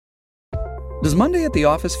Does Monday at the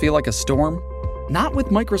office feel like a storm? Not with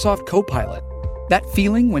Microsoft Copilot. That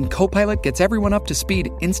feeling when Copilot gets everyone up to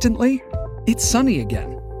speed instantly? It's sunny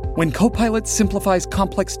again. When Copilot simplifies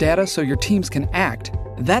complex data so your teams can act,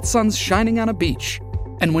 that sun's shining on a beach.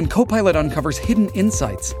 And when Copilot uncovers hidden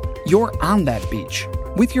insights, you're on that beach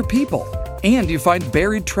with your people, and you find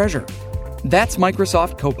buried treasure. That's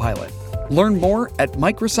Microsoft Copilot. Learn more at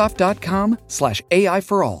Microsoft.com/AI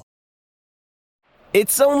for all.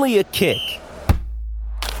 It's only a kick,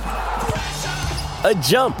 a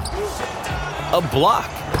jump, a block.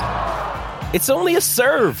 It's only a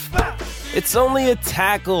serve. It's only a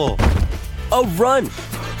tackle, a run.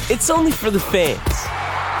 It's only for the fans.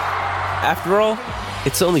 After all,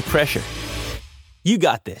 it's only pressure. You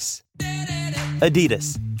got this.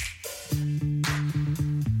 Adidas.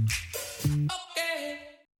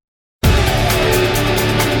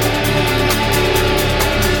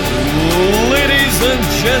 Ladies and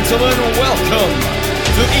gentlemen, welcome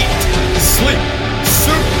to Eat, Sleep,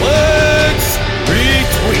 Suplex,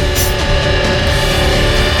 Retweet.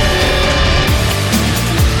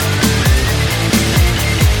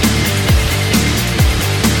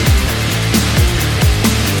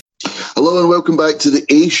 Hello and welcome back to the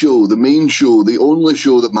A Show, the main show, the only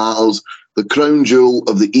show that matters, the crown jewel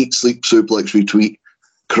of the Eat, Sleep, Suplex, Retweet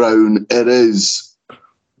crown. It is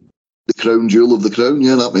the crown jewel of the crown.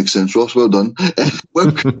 Yeah, that makes sense, Ross. Well done.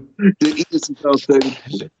 Welcome to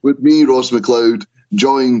ESSR with me, Ross McLeod,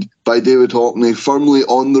 joined by David Hockney, firmly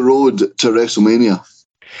on the road to WrestleMania.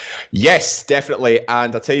 Yes, definitely.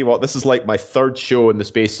 And I'll tell you what, this is like my third show in the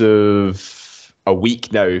space of a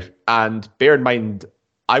week now. And bear in mind,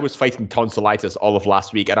 I was fighting tonsillitis all of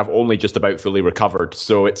last week, and I've only just about fully recovered.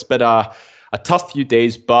 So it's been a tough few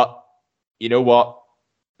days, but you know what?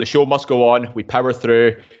 The show must go on. We power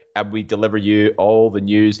through, and we deliver you all the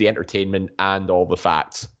news, the entertainment, and all the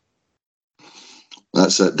facts.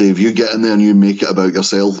 That's it, Dave. You get in there and you make it about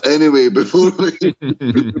yourself. Anyway, before we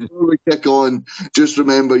kick on, just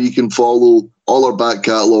remember you can follow all our back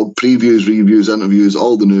catalogue, previews, reviews, interviews,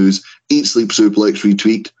 all the news, Eat, Sleep, Suplex,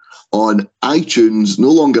 Retweet on iTunes, no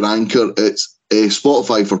longer Anchor. It's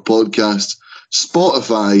Spotify for podcasts,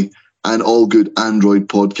 Spotify, and all good Android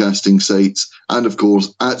podcasting sites. And of course,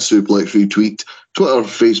 at Suplex Retweet, Twitter,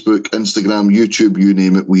 Facebook, Instagram, YouTube, you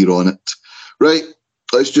name it, we're on it. Right,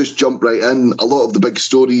 let's just jump right in. A lot of the big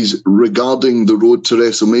stories regarding the road to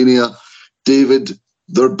WrestleMania. David,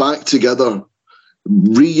 they're back together,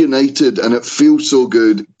 reunited, and it feels so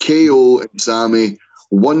good. KO and Sami,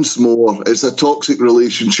 once more. It's a toxic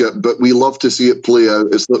relationship, but we love to see it play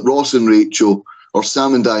out. It's like Ross and Rachel, or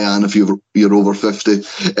Sam and Diane if you're over 50.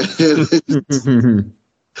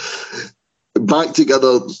 Back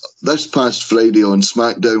together this past Friday on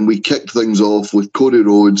SmackDown, we kicked things off with Cody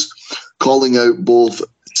Rhodes calling out both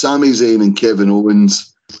Sami Zayn and Kevin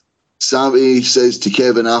Owens. Sami says to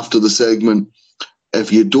Kevin after the segment,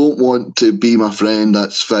 "If you don't want to be my friend,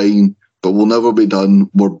 that's fine, but we'll never be done.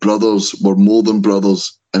 We're brothers. We're more than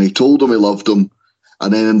brothers." And he told him he loved him.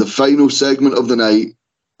 And then in the final segment of the night,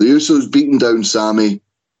 the Usos beating down Sami,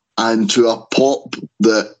 and to a pop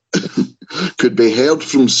that could be heard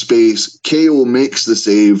from space, KO makes the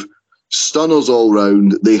save, stunners all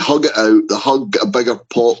round. They hug it out. The hug a bigger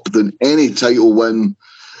pop than any title win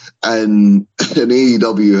in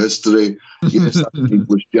AEW history. Yes, that's an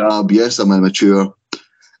English jab. Yes, I'm immature.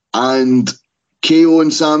 And KO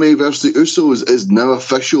and Sami versus the Usos is now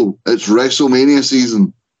official. It's WrestleMania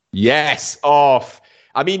season. Yes. I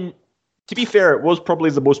mean, to be fair, it was probably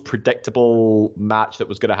the most predictable match that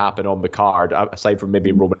was going to happen on the card, aside from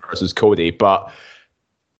maybe Roman versus Cody. But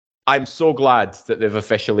I'm so glad that they've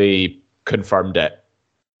officially confirmed it.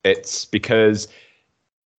 It's because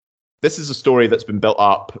this is a story that's been built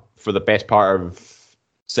up for the best part of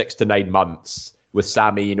 6 to 9 months, with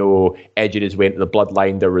Sami, edging his way into the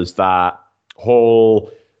bloodline. There was that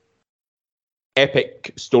whole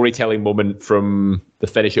epic storytelling moment from the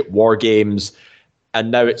finish at War Games, and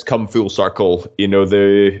now it's come full circle.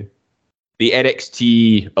 The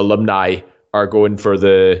NXT alumni are going for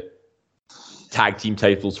the tag team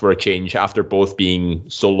titles for a change after both being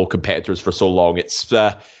solo competitors for so long. It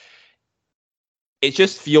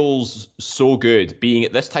just feels so good being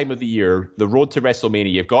at this time of the year, the road to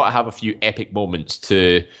WrestleMania. You've got to have a few epic moments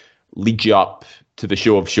to lead you up to the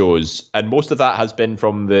show of shows, and most of that has been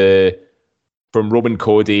from Roman,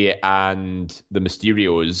 Cody, and the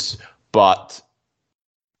Mysterios. But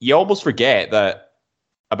you almost forget that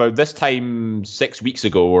about this time 6 weeks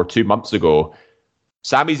ago or 2 months ago,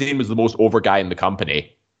 Sami Zayn was the most over guy in the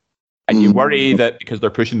company. And you worry that because they're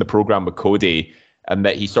pushing the program with Cody and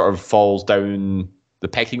that he sort of falls down the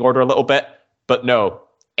pecking order a little bit. But no,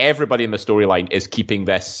 everybody in the storyline is keeping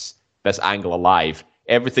this angle alive.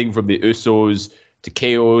 Everything from the Usos to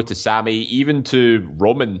KO to Sami, even to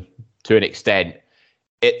Roman to an extent.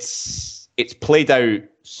 It's played out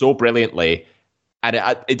so brilliantly, and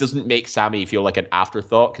it doesn't make Sami feel like an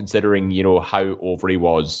afterthought, considering, you know, how over he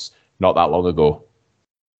was not that long ago.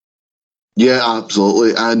 Yeah,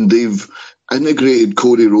 absolutely. And they've integrated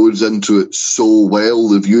Cody Rhodes into it so well.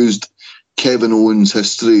 They've used Kevin Owens'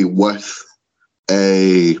 history with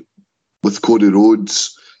Cody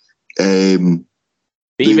Rhodes. They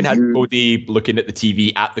even had Cody looking at the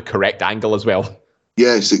TV at the correct angle as well.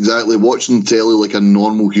 Yes, exactly. Watching telly like a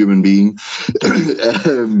normal human being.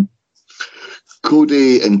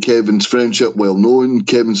 Cody and Kevin's friendship, well known.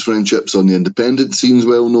 Kevin's friendships on the independent scene's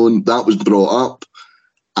well known. That was brought up.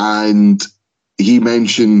 And he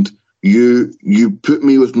mentioned, you put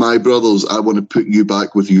me with my brothers, I want to put you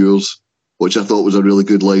back with yours, which I thought was a really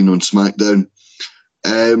good line on SmackDown.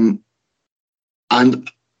 And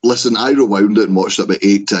listen, I rewound it and watched it about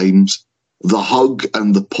 8 times. The hug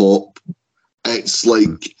and the pop, it's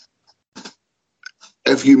like,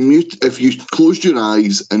 if you closed your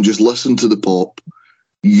eyes and just listened to the pop,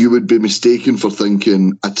 you would be mistaken for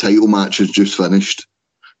thinking a title match has just finished,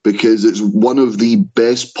 because it's one of the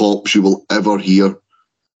best pops you will ever hear.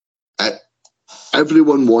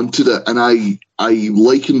 Everyone wanted it, and I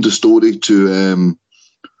likened the story to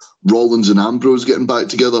Rollins and Ambrose getting back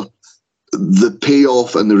together. The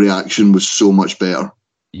payoff and the reaction was so much better.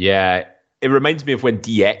 Yeah, it reminds me of when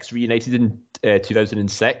DX reunited in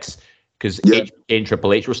 2006, because HBK and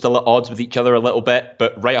Triple H were still at odds with each other a little bit,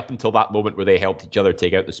 but right up until that moment where they helped each other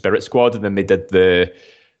take out the Spirit Squad, and then they did the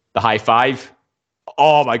high five.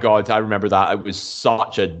 Oh my God, I remember that. It was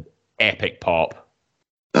such an epic pop.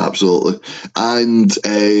 Absolutely. And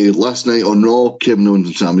last night on Raw, Kevin Owens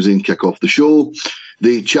and Sami Zayn kick off the show.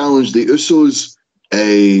 They challenged the Usos.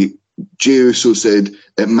 Jey Uso said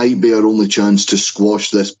it might be our only chance to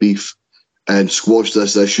squash this beef and squash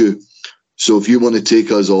this issue. So if you want to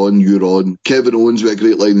take us on, you're on. Kevin Owens with a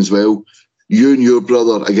great line as well. You and your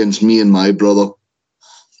brother against me and my brother.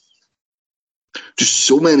 Just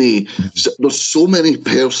there's so many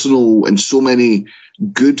personal and so many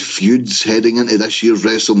good feuds heading into this year's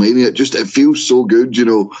WrestleMania. It feels so good, you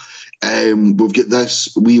know.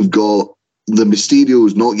 We've got the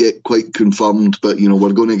Mysterios, not yet quite confirmed, but you know,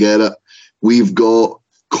 we're going to get it. We've got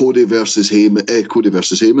Cody versus Roman.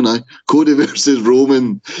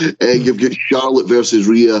 You've got Charlotte versus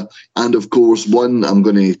Rhea, and of course, one I'm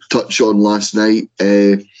going to touch on last night,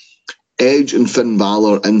 Edge and Finn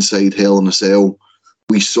Balor inside Hell in a Cell.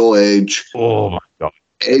 We saw Edge. Oh my God.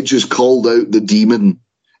 Edge has called out the demon.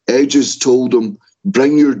 Edge has told him,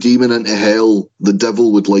 bring your demon into hell. The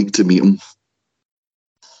devil would like to meet him.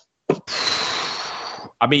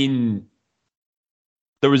 I mean,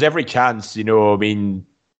 there was every chance, you know. I mean,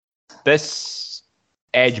 this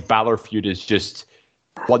Edge Balor feud is just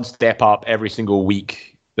one step up every single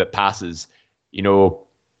week that passes, you know,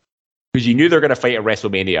 because you knew they're going to fight at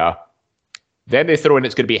WrestleMania. Then they throw in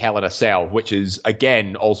it's going to be Hell in a Cell, which is,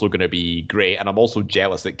 again, also going to be great. And I'm also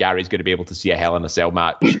jealous that Gary's going to be able to see a Hell in a Cell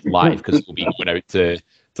match live, because we'll be going out to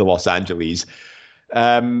Los Angeles.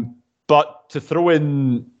 But to throw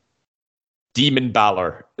in Demon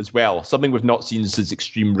Balor as well, something we've not seen since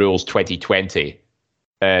Extreme Rules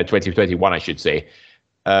 2021, I should say.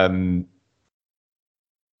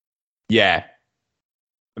 Yeah.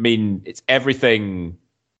 I mean, it's everything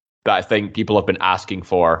that I think people have been asking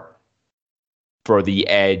for the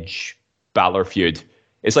Edge Balor feud.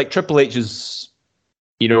 It's like Triple H is,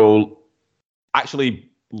 you know,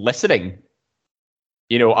 actually listening,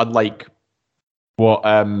 you know, unlike what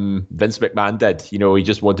Vince McMahon did. You know, he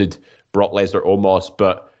just wanted Brock Lesnar Omos,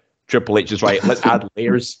 but Triple H is right. Let's add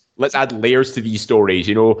layers. Let's add layers to these stories.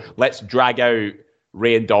 You know, let's drag out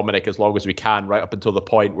Rey and Dominic as long as we can, right up until the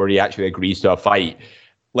point where he actually agrees to a fight.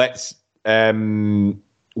 Let's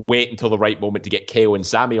wait until the right moment to get KO and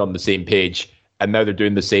Sami on the same page. And now they're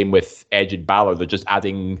doing the same with Edge and Balor. They're just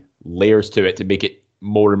adding layers to it to make it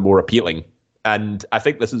more and more appealing. And I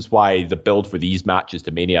think this is why the build for these matches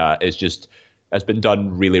to Mania has been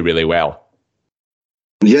done really, really well.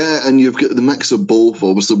 Yeah, and you've got the mix of both.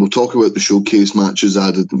 Obviously, we'll talk about the showcase matches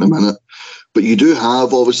added in a minute. But you do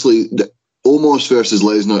have, obviously, the Omos versus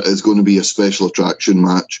Lesnar is going to be a special attraction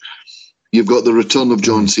match. You've got the return of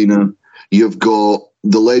John Cena. You've got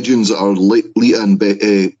the legends that are Lita and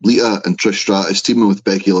Trish Stratus teaming with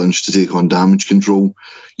Becky Lynch to take on Damage Control.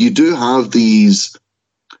 You do have these,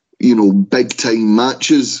 you know, big time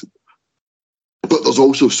matches, but there's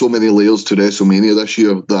also so many layers to WrestleMania this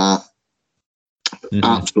year that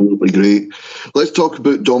absolutely great. Let's talk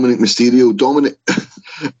about Dominic Mysterio. Dominic,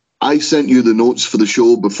 sent you the notes for the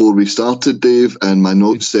show before we started, Dave, and my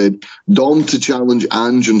notes said Dom to challenge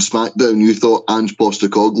Ange on SmackDown. You thought Ange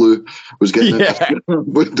Postecoglou was getting it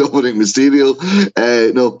with Dominic Mysterio.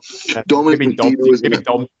 No, Dominic Mysterio is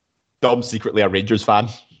Dom's secretly a Rangers fan.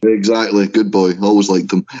 Exactly, good boy. Always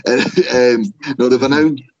liked him. No, they've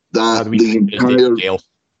announced that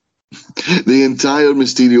the entire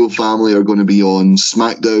Mysterio family are going to be on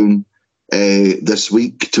SmackDown this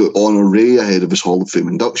week to honour Ray ahead of his Hall of Fame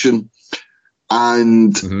induction.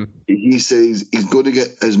 And he says he's going to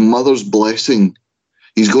get his mother's blessing.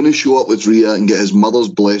 He's going to show up with Rhea and get his mother's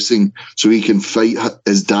blessing so he can fight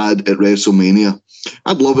his dad at WrestleMania.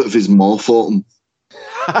 I'd love it if his ma fought him.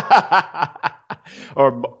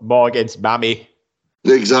 Or Ma against Mammy.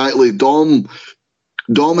 Exactly. Dom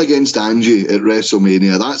against Angie at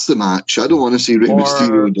WrestleMania. That's the match. I don't want to see Rey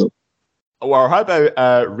Mysterio. Or how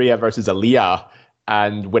about Rhea versus Aaliyah,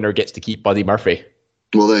 and winner gets to keep Buddy Murphy?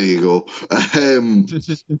 Well, there you go.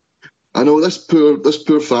 I know this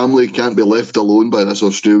poor family can't be left alone by this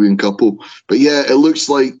Australian couple. But yeah, it looks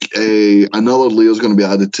like another layer is going to be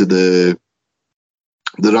added to the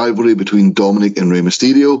rivalry between Dominic and Rey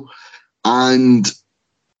Mysterio. And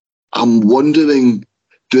I'm wondering,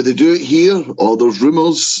 do they do it here? Or there's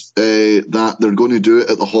rumours that they're going to do it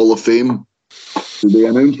at the Hall of Fame. Do they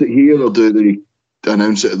announce it here or do they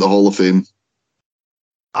announce it at the Hall of Fame?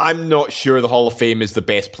 I'm not sure the Hall of Fame is the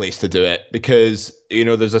best place to do it because,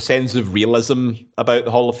 there's a sense of realism about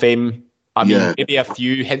the Hall of Fame. I mean, maybe a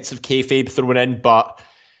few hints of kayfabe thrown in, but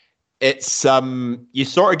it's you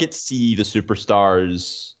sort of get to see the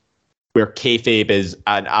superstars where kayfabe is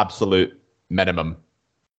an absolute minimum.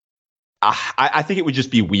 I think it would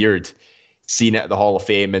just be weird seeing it at the Hall of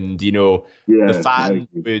Fame, and the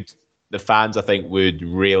fans I think would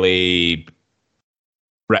really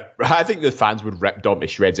I think the fans would rip Dom to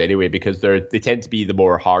shreds anyway, because they tend to be the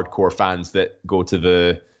more hardcore fans that go to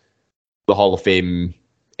the Hall of Fame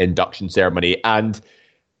induction ceremony. And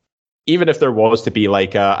even if there was to be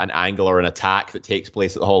like an angle or an attack that takes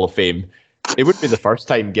place at the Hall of Fame, it wouldn't be the first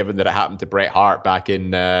time, given that it happened to Bret Hart back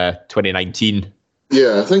in 2019.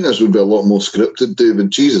 Yeah, I think this would be a lot more scripted,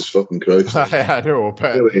 David. Jesus fucking Christ. I know,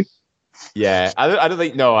 but really? Yeah, I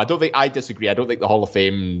don't think. I disagree. I don't think the Hall of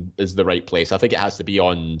Fame is the right place. I think it has to be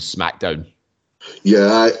on SmackDown.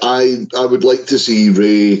 Yeah, I would like to see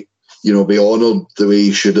Ray, be honoured the way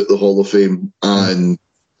he should at the Hall of Fame, and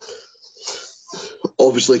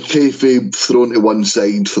obviously kayfabe thrown to one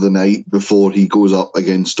side for the night before he goes up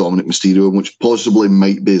against Dominic Mysterio, which possibly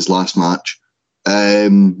might be his last match.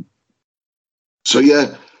 So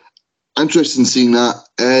yeah, interested in seeing that.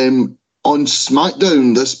 On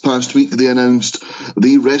SmackDown this past week, they announced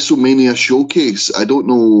the WrestleMania Showcase. I don't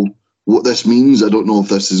know what this means. I don't know if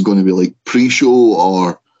this is going to be like pre-show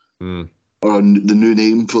or the new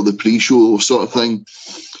name for the pre-show sort of thing.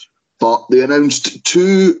 But they announced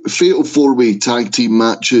 2 Fatal 4-Way tag team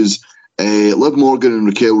matches. Liv Morgan and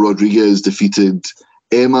Raquel Rodriguez defeated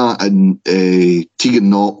Emma and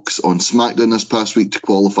Tegan Knox on SmackDown this past week to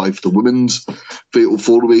qualify for the women's Fatal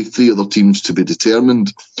 4-Way. 3 other teams to be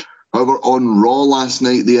determined. However, on Raw last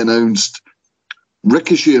night, they announced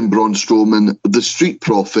Ricochet and Braun Strowman, the Street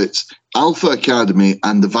Profits, Alpha Academy,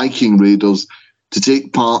 and the Viking Raiders to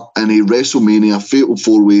take part in a WrestleMania Fatal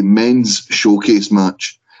 4-Way men's showcase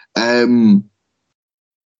match. I'm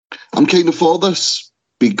kind of for this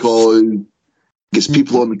because it gets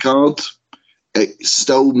people on the card. It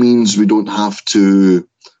still means we don't have to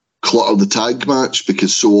clutter the tag match,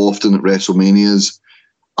 because so often at WrestleManias,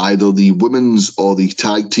 either the women's or the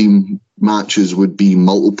tag team matches would be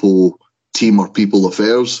multiple team or people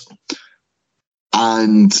affairs.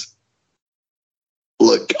 And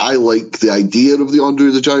look, I like the idea of the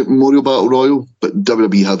Andre the Giant Memorial Battle Royal, but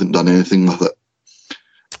WWE haven't done anything with it.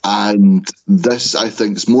 And this, I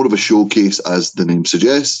think, is more of a showcase, as the name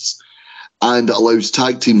suggests, and it allows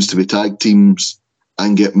tag teams to be tag teams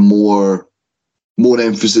and get more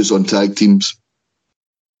emphasis on tag teams.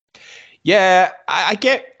 Yeah, I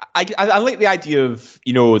like the idea of,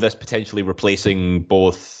 this potentially replacing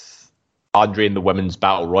both Andre and the women's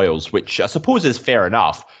battle royals, which I suppose is fair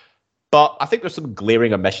enough. But I think there's some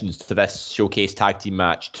glaring omissions to this showcase tag team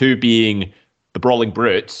match. 2 being the Brawling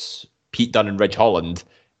Brutes, Pete Dunne and Ridge Holland,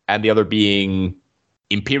 and the other being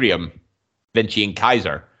Imperium, Vinci and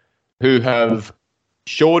Kaiser, who have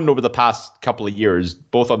shown over the past couple of years,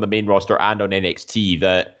 both on the main roster and on NXT,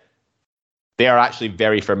 that they are actually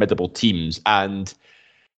very formidable teams. And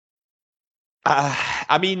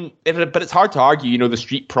but it's hard to argue, the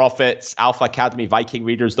Street Profits, Alpha Academy, Viking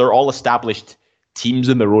Raiders, they're all established teams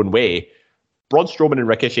in their own way. Braun Strowman and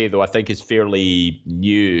Ricochet, though, I think is fairly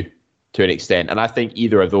new to an extent. And I think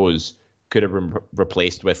either of those could have been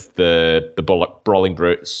replaced with the Brawling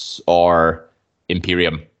Brutes or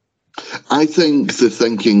Imperium. I think the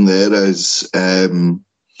thinking there is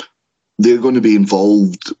they're going to be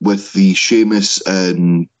involved with the Sheamus,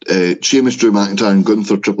 Drew McIntyre and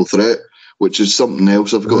Gunther triple threat, which is something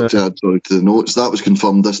else I've got to add to the notes. That was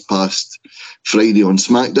confirmed this past Friday on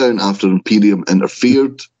SmackDown after Imperium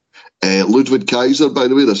interfered. Ludwig Kaiser, by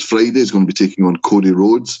the way, this Friday is going to be taking on Cody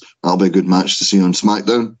Rhodes. That'll be a good match to see on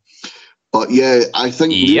SmackDown. But yeah, I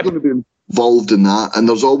think they're going to be involved in that, and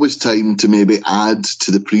there's always time to maybe add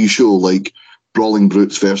to the pre-show, like Brawling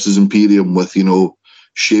Brutes versus Imperium with,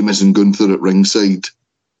 Sheamus and Gunther at ringside.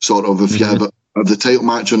 Sort of, if you have the title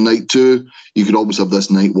match on night 2, you could always have this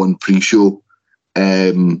night 1 pre-show.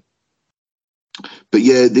 But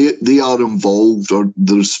yeah, they are involved, or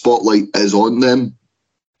the spotlight is on them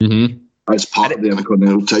as part of the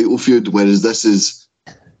Intercontinental title feud, whereas this is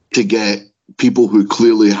to get people who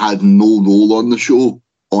clearly had no role on the show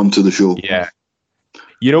onto the show. Yeah.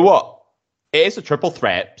 You know what? It is a triple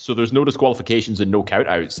threat, so there's no disqualifications and no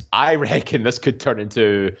countouts. I reckon this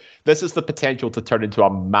is the potential to turn into a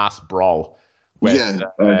mass brawl with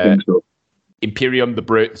I think so. Imperium, the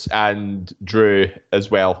Brutes, and Drew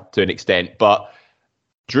as well to an extent. But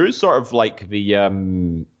Drew's sort of like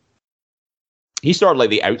the he's sort of like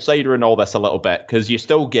the outsider in all this a little bit, because you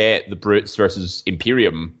still get the Brutes versus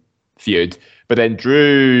Imperium feud, but then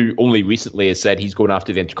Drew only recently has said he's going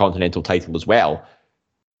after the Intercontinental title as well.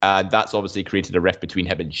 And that's obviously created a rift between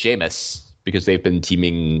him and Sheamus because they've been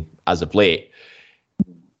teaming as of late.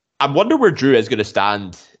 I wonder where Drew is going to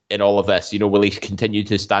stand in all of this. Will he continue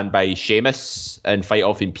to stand by Sheamus and fight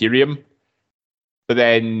off Imperium? But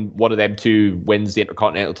then one of them two wins the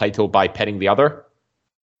Intercontinental title by pinning the other?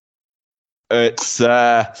 It's,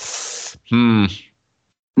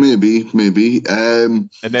 Maybe. And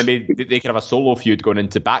then maybe they could have a solo feud going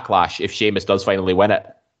into Backlash if Sheamus does finally win it.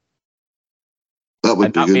 That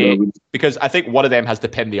would be good. Because I think one of them has to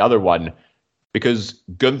pin the other one, because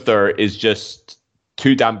Gunther is just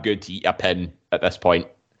too damn good to eat a pin at this point.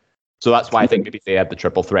 So that's why I think maybe they had the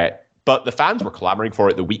triple threat. But the fans were clamoring for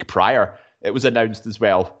it the week prior. It was announced as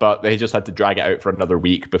well, but they just had to drag it out for another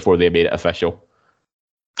week before they made it official.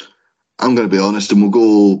 I'm going to be honest, and we'll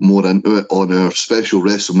go more into it on our special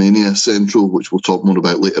WrestleMania Central, which we'll talk more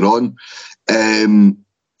about later on.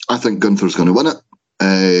 I think Gunther's going to win it.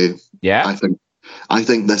 I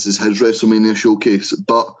think this is his WrestleMania showcase.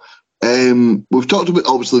 But we've talked about,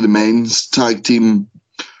 obviously, the men's tag team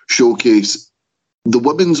showcase. The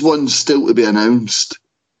women's one's still to be announced.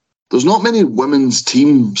 There's not many women's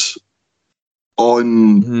teams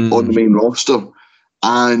on the main roster.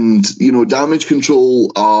 And, Damage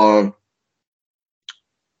Control are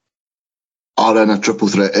in a triple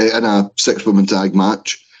threat, in a 6-woman tag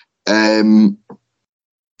match. And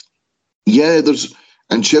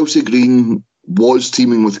Chelsea Green was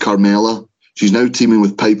teaming with Carmella. She's now teaming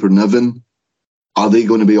with Piper Niven. Are they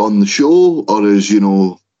going to be on the show, or is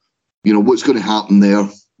what's going to happen there?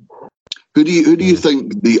 Who do you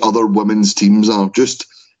think the other women's teams are? Just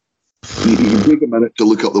you can take a minute to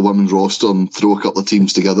look up the women's roster and throw a couple of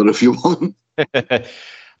teams together if you want.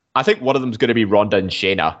 I think one of them's going to be Ronda and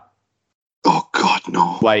Shayna. Oh God,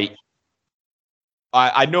 no! Like,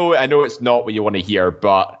 I know it's not what you want to hear,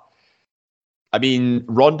 but I mean,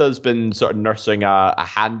 Ronda's been sort of nursing a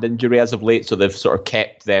hand injury as of late, so they've sort of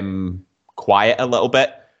kept them quiet a little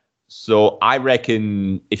bit. So I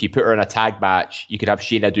reckon if you put her in a tag match, you could have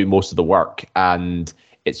Shayna do most of the work, and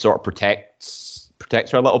it sort of protects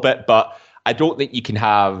her a little bit. But I don't think you can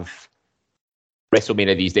have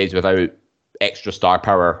WrestleMania these days without extra star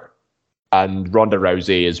power, and Ronda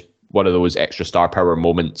Rousey is one of those extra star power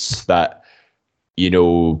moments that,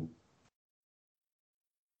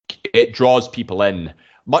 it draws people in.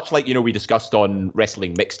 Much like, we discussed on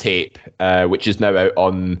Wrestling Mixtape, which is now out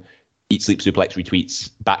on Eat, Sleep, Suplex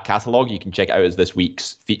Retweets back catalogue. You can check it out as this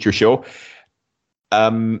week's feature show.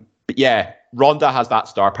 But yeah, Ronda has that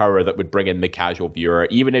star power that would bring in the casual viewer.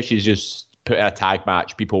 Even if she's just put in a tag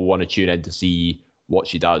match, people want to tune in to see what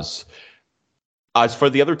she does. As for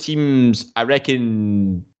the other teams, I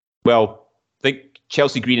reckon, I think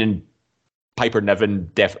Chelsea Green and Piper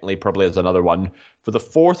Niven definitely probably is another one. For the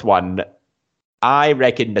fourth one, I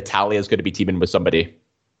reckon Natalia's going to be teaming with somebody,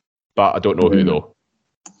 but I don't know who though.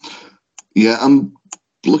 Yeah, I'm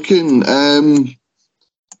looking.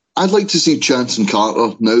 I'd like to see Chance and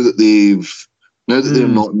Carter now that they're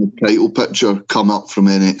not in the title picture come up from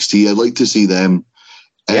NXT. I'd like to see them.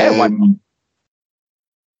 Yeah,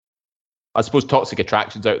 I suppose Toxic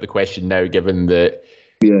Attraction's out of the question now, given that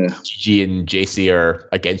Gigi and JC are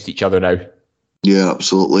against each other now. Yeah,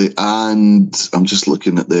 absolutely. And I'm just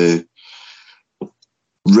looking at the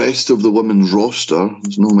rest of the women's roster.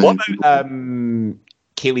 There's no many. What about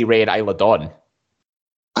Kaylee Ray and Isla Dawn?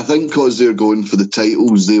 I think because they're going for the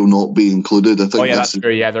titles, they'll not be included. I think that's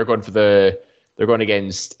true. Yeah, they're going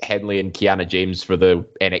against Henley and Kiana James for the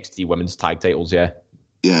NXT Women's Tag Titles. Yeah.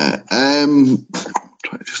 Yeah.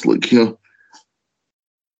 Try to just look here.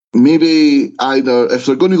 Maybe either if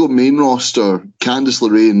they're going to go main roster, Candice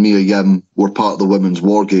LeRae and Mia Yim were part of the women's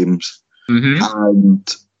War Games,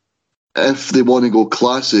 and if they want to go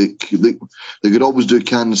classic, they could always do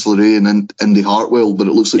Candice LeRae and Indy Hartwell, but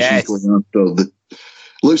it looks like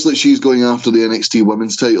she's going after the NXT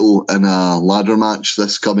Women's title in a ladder match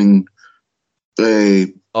this coming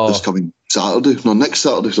Saturday. No, next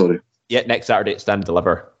Saturday. Sorry. Yeah, next Saturday at Stand and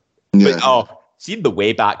Deliver. Yeah. But, seeing the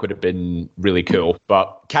way back would have been really cool,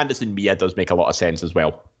 but Candice and Mia does make a lot of sense as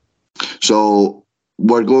well. So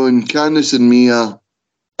we're going Candice and Mia,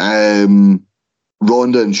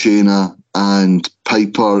 Ronda and Shayna, and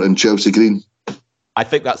Piper and Chelsea Green. I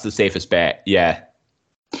think that's the safest bet, yeah.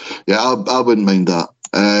 Yeah, I wouldn't mind that.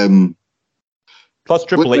 Plus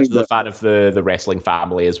Triple H is a fan of the wrestling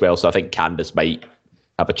family as well, so I think Candice might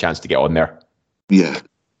have a chance to get on there. Yeah.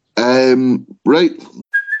 Right.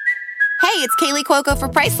 Hey, it's Kaylee Cuoco for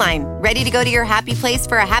Priceline. Ready to go to your happy place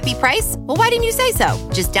for a happy price? Well, why didn't you say so?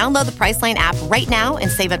 Just download the Priceline app right now and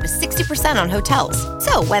save up to 60% on hotels.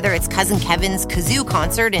 So whether it's Cousin Kevin's Kazoo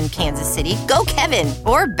Concert in Kansas City, go Kevin,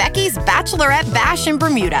 or Becky's Bachelorette Bash in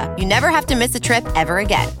Bermuda, you never have to miss a trip ever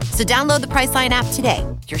again. So download the Priceline app today.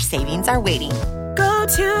 Your savings are waiting. Go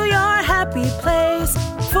to your happy place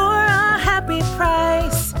for a happy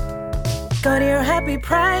price. Go to your happy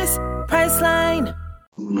price, Priceline.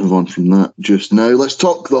 Move on from that just now. Let's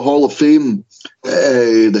talk the Hall of Fame.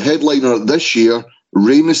 The headliner this year,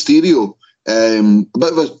 Rey Mysterio. A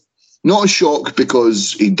bit of not a shock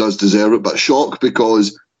because he does deserve it, but a shock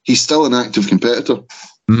because he's still an active competitor.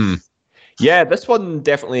 Mm-hmm. Yeah, this one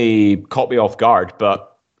definitely caught me off guard,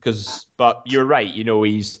 but you're right. You know,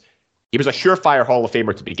 he was a surefire Hall of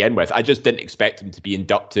Famer to begin with. I just didn't expect him to be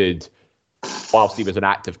inducted whilst he was an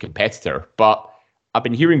active competitor, but I've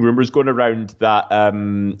been hearing rumors going around that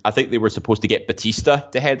I think they were supposed to get Batista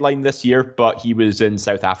to headline this year, but he was in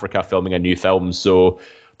South Africa filming a new film, so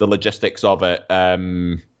the logistics of it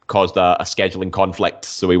caused a scheduling conflict,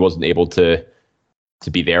 so he wasn't able to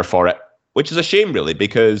be there for it, which is a shame, really,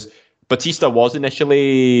 because Batista was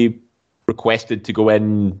initially requested to go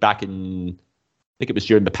in back in, I think it was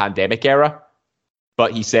during the pandemic era,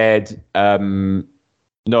 but he said, no,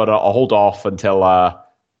 I'll hold off until a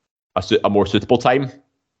more suitable time.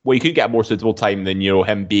 Well, you could get a more suitable time than,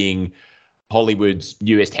 him being Hollywood's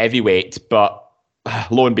newest heavyweight, but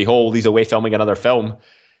lo and behold, he's away filming another film.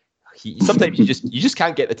 Sometimes you just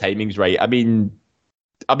can't get the timings right. I mean,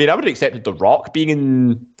 I would have accepted The Rock being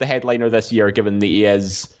in the headliner this year, given that he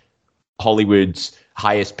is Hollywood's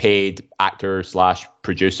highest paid actor /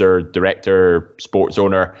 producer, director, sports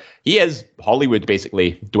owner. He is Hollywood,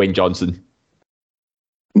 basically, Dwayne Johnson.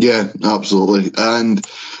 Yeah, absolutely. And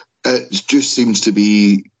it just seems to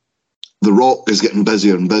be The Rock is getting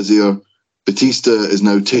busier and busier. Batista is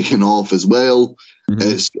now taking off as well. Mm-hmm.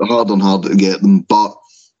 It's harder and harder to get them, but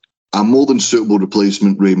a more than suitable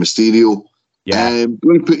replacement, Rey Mysterio. Yeah. I'm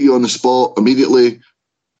going to put you on the spot immediately.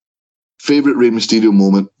 Favourite Rey Mysterio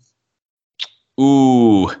moment?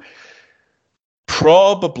 Ooh,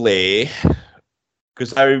 probably,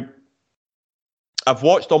 because I've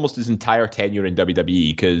watched almost his entire tenure in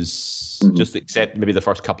WWE, because just except maybe the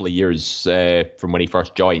first couple of years from when he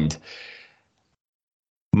first joined.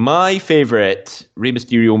 My favourite Rey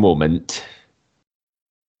Mysterio moment...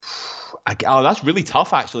 that's really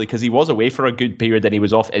tough, actually, because he was away for a good period and he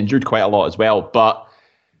was off injured quite a lot as well. But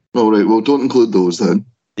all right, well, don't include those then.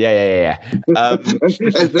 Yeah.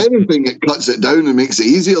 If anything, it cuts it down and makes it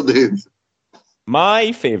easier, Dave.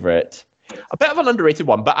 My favourite, a bit of an underrated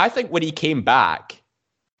one, but I think when he came back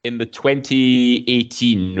in the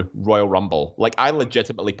 2018 Royal Rumble, I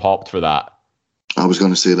legitimately popped for that. I was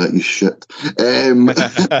going to say that, you shit.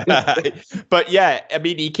 But yeah,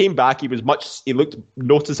 he came back. He looked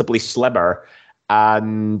noticeably slimmer,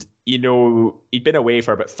 and he'd been away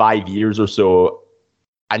for about 5 years or so,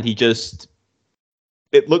 and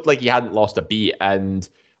it looked like he hadn't lost a beat. And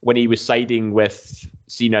when he was siding with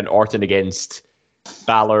Cena and Orton against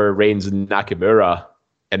Balor, Reigns, and Nakamura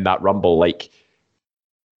in that Rumble, it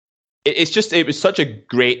was such a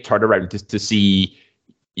great turnaround to see.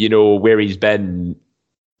 Where he's been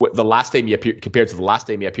the last time he appeared compared to the last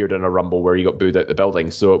time he appeared in a Rumble where he got booed out the building.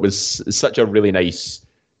 So it was such a really nice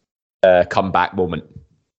comeback moment.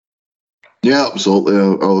 Yeah, absolutely.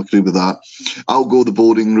 I'll agree with that. I'll go the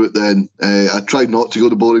boring route then. I tried not to go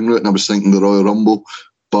the boring route, and I was thinking the Royal Rumble.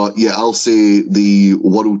 But yeah, I'll say the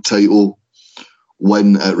world title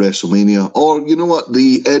win at WrestleMania. Or, you know what?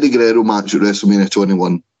 The Eddie Guerrero match at WrestleMania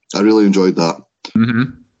 21. I really enjoyed that.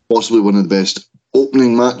 Mm-hmm. Possibly one of the best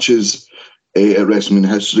opening matches at WrestleMania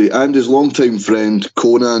history. And his longtime friend,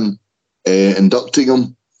 Conan, inducting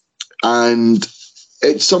him. And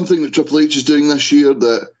it's something that Triple H is doing this year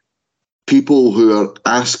that people who are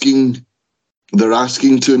asking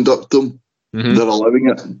to induct them. Mm-hmm. They're allowing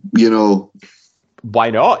it, you know.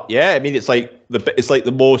 Why not? Yeah, I mean, it's like the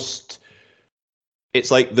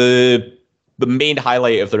main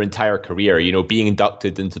highlight of their entire career. You know, being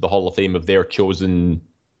inducted into the Hall of Fame of their chosen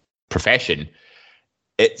profession.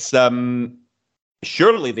 It's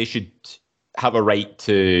surely they should have a right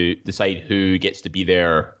to decide who gets to be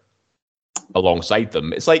there alongside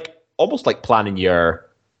them. It's like almost like planning your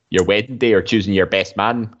wedding day or choosing your best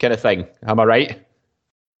man kind of thing. Am I right?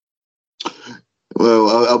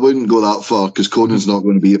 Well, I wouldn't go that far because Conan's not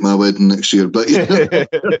going to be at my wedding next year. But yeah,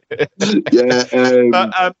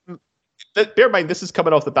 But bear in mind, this is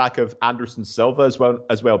coming off the back of Anderson Silva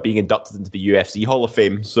as well being inducted into the UFC Hall of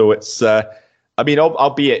Fame. So it's, I mean,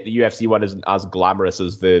 albeit the UFC one isn't as glamorous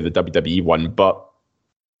as the WWE one, but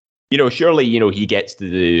you know, surely he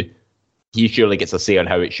surely gets a say on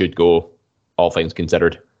how it should go, all things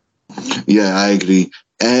considered. Yeah, I agree.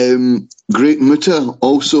 Great Muta,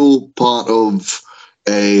 also part of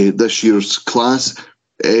this year's class,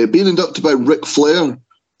 being inducted by Ric Flair.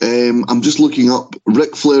 I'm just looking up.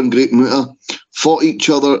 Ric Flair and Great Muta fought each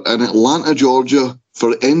other in Atlanta, Georgia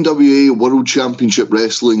for NWA World Championship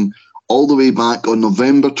Wrestling all the way back on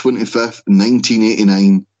November 25th,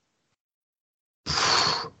 1989.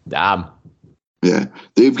 Damn. Yeah,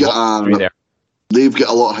 they've got a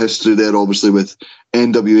lot of history there, obviously, with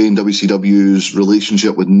NWA and WCW's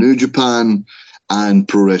relationship with New Japan and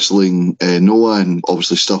Pro Wrestling Noah, and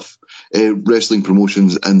obviously stuff, wrestling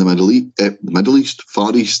promotions in the Middle East,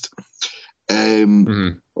 Far East. A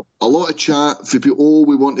lot of chat for people. Oh,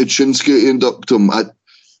 we wanted Shinsuke to induct him.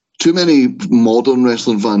 Too many modern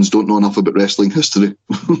wrestling fans don't know enough about wrestling history.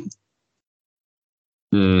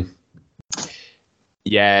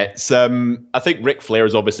 Yeah, it's I think Ric Flair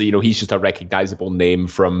is obviously, he's just a recognizable name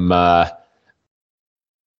from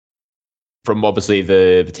obviously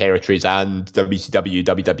the territories and WCW,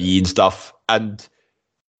 WWE and stuff. And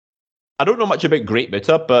I don't know much about Great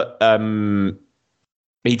Muta, but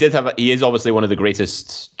he is obviously one of the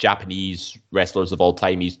greatest Japanese wrestlers of all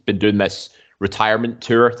time. He's been doing this retirement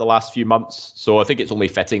tour the last few months, so I think it's only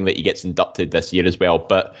fitting that he gets inducted this year as well.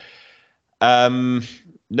 But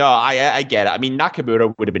no, I get it. I mean,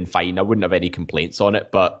 Nakamura would have been fine. I wouldn't have any complaints on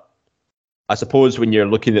it. But I suppose when you're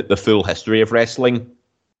looking at the full history of wrestling,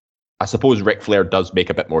 I suppose Ric Flair does make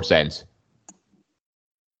a bit more sense.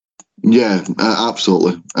 Yeah,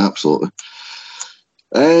 absolutely.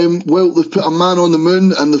 Well, they've put a man on the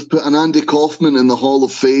moon and they've put an Andy Kaufman in the Hall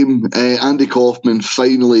of Fame. Andy Kaufman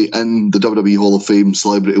finally in the WWE Hall of Fame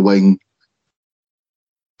celebrity wing.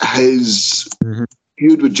 His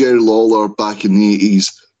feud with Jerry Lawler back in the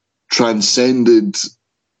 80s transcended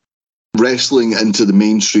wrestling into the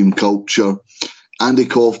mainstream culture. Andy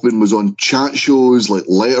Kaufman was on chat shows like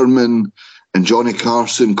Letterman and Johnny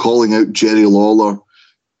Carson calling out Jerry Lawler.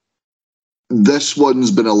 This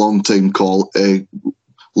one's been a long time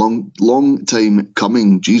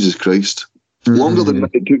coming. Jesus Christ. Longer than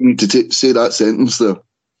it took me to say that sentence there.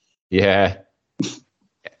 Yeah.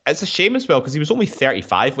 It's a shame as well because he was only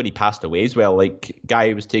 35 when he passed away as well. Like,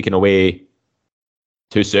 guy was taken away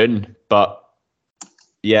too soon. But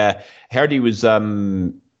yeah, heard he was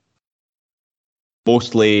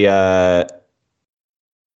mostly like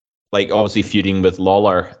obviously feuding with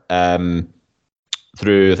Lawler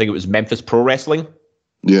through, I think it was Memphis Pro Wrestling.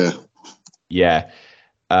 Yeah.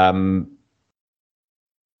 But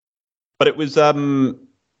it was I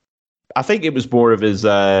think it was more of his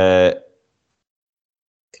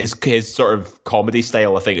sort of comedy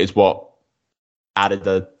style, I think, is what added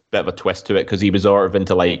a bit of a twist to it, because he was sort of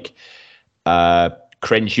into like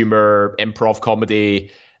cringe humor, improv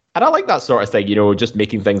comedy, and I like that sort of thing, just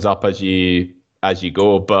making things up as you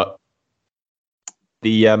go. But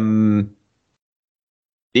the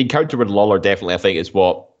encounter with Lawler definitely, I think, is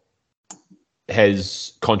what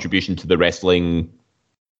his contribution to the wrestling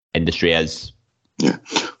industry is. Yeah.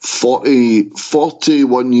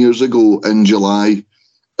 41 years ago in July,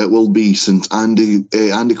 it will be since Andy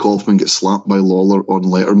Kaufman gets slapped by Lawler on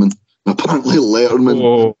Letterman. Apparently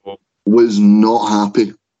Letterman was not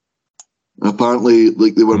happy. Apparently,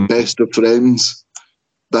 like, they were best of friends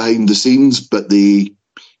behind the scenes, but they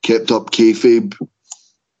kept up kayfabe.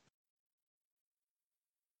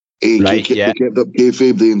 They kept up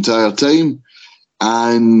kayfabe the entire time.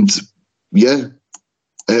 And yeah,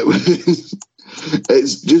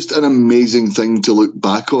 it's just an amazing thing to look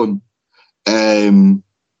back on.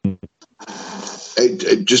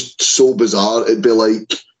 It just so bizarre. It'd be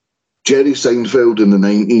like Jerry Seinfeld in the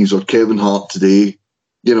 90s or Kevin Hart today,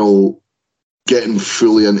 you know, getting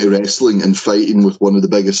fully into wrestling and fighting with one of the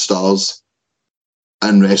biggest stars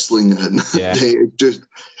in wrestling. And it just,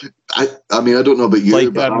 I mean, I don't know about you,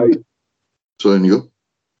 like, but so there you go.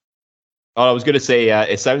 Oh, I was going to say,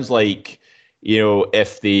 it sounds like, you know,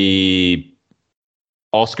 if the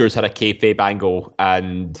Oscars had a kayfabe angle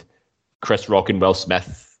and Chris Rock and Will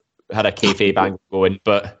Smith had a kayfabe angle going,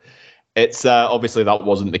 but it's obviously that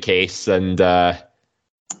wasn't the case, and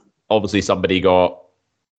obviously somebody got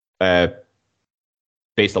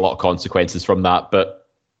faced a lot of consequences from that. But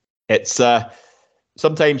it's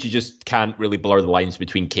sometimes you just can't really blur the lines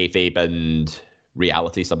between kayfabe and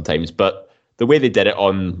reality sometimes. But the way they did it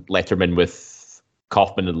on Letterman with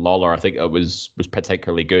Kaufman and Lawler, I think it was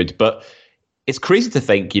particularly good. But it's crazy to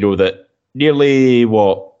think, you know, that nearly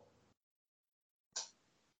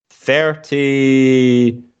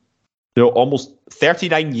 30, almost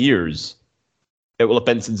 39 years it will have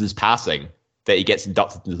been since his passing that he gets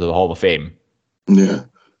inducted into the Hall of Fame. Yeah.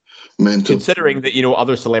 Mental. Considering that, you know,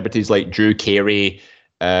 other celebrities like Drew Carey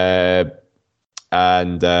and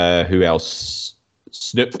who else?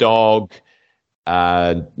 Snoop Dogg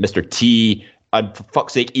and Mr. T, and for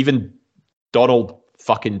fuck's sake, even Donald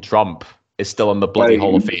fucking Trump is still in the bloody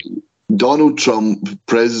Hall of Fame. Donald Trump,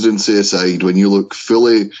 presidency aside, when you look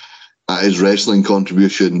fully at his wrestling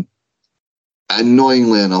contribution,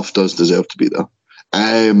 annoyingly enough, does deserve to be there.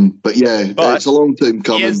 But it's a long time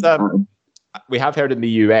coming. We have heard in the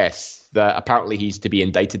US that apparently he's to be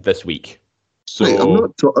indicted this week.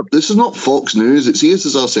 So this is not Fox News. It's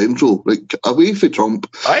ESSR Central. Like, away for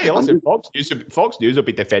Trump. Hey, listen, Fox News will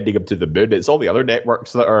be defending him to the moon. It's all the other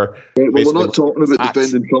networks that are. Well, we're not talking about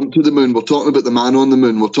defending Trump to the moon. We're talking about the man on the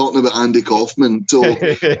moon. We're talking about Andy Kaufman. So,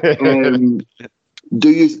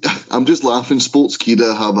 I'm just laughing.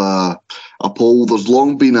 Sportskeeda have a poll. There's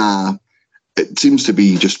long been it seems to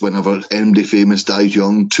be just whenever MD Famous dies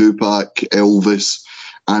young, Tupac, Elvis,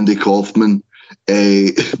 Andy Kaufman,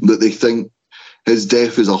 that they think his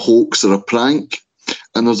death is a hoax or a prank.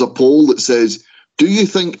 And there's a poll that says, do you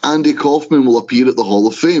think Andy Kaufman will appear at the Hall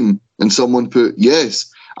of Fame? And someone put,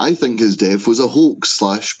 yes, I think his death was a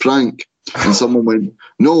hoax/prank. And someone went,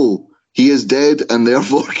 no, he is dead and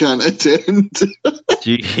therefore can't attend.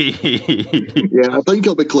 Yeah, I think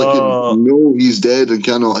I'll be clicking, no, he's dead and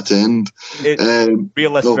cannot attend.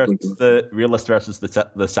 Realist versus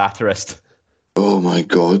the satirist. Oh my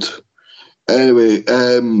God. Anyway,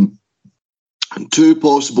 two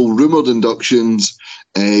possible rumoured inductions.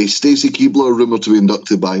 Stacy Keibler rumoured to be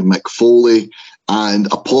inducted by Mick Foley, and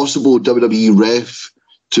a possible WWE ref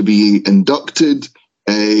to be inducted.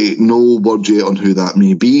 No word yet on who that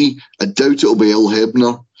may be. I doubt it'll be Earl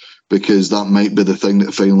Hebner, because that might be the thing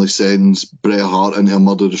that finally sends Bret Hart into a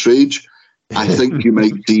murderous rage. I think you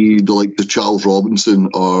might see the Charles Robinson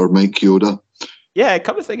or Mike Chioda. Yeah,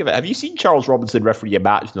 come to think of it, have you seen Charles Robinson referee a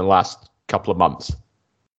match in the last couple of months?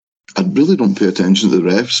 I really don't pay attention to the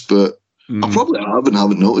refs, but I probably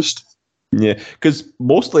haven't noticed. Yeah, because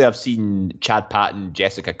mostly I've seen Chad Patton,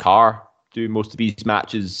 Jessica Carr do most of these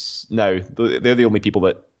matches now. They're the only people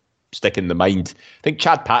that stick in the mind. I think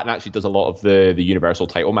Chad Patton actually does a lot of the Universal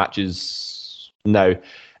title matches now.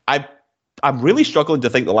 I'm really struggling to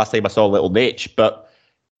think the last time I saw Little Nate, but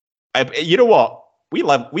you know what? We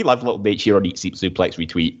love Little Nate here on Eat Sleep Suplex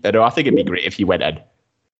Retweet. I think it'd be great if he went in.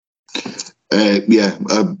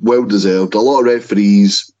 Well deserved. A lot of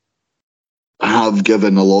referees have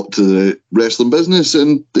given a lot to the wrestling business,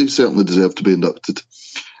 and they certainly deserve to be inducted.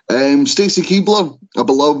 Stacy Keibler, a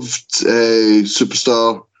beloved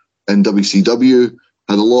superstar in WCW,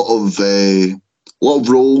 had a lot of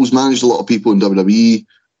roles, managed a lot of people in WWE,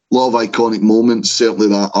 a lot of iconic moments. Certainly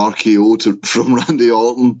that RKO from Randy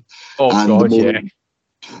Orton. Oh God, yeah.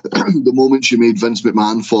 The moment she made Vince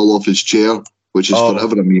McMahon fall off his chair, which is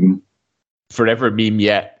forever a meme. Forever a meme,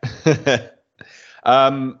 yeah.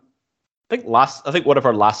 I think one of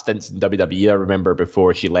her last stints in WWE, I remember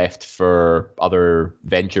before she left for other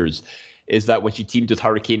ventures, is that when she teamed with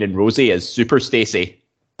Hurricane and Rosie as Super Stacy.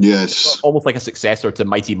 Yes. Almost like a successor to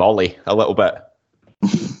Mighty Molly, a little bit.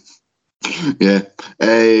 Yeah.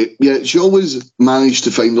 She always managed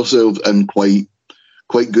to find herself in quite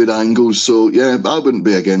good angles. So, yeah, I wouldn't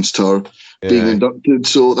be against her being inducted.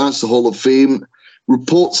 So that's the Hall of Fame.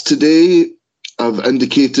 Reports today have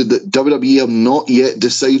indicated that WWE have not yet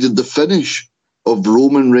decided the finish of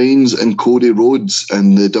Roman Reigns and Cody Rhodes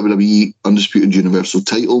in the WWE Undisputed Universal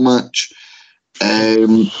title match.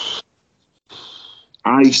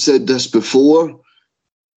 I said this before.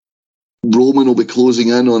 Roman will be closing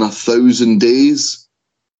in on 1,000 days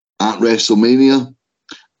at WrestleMania.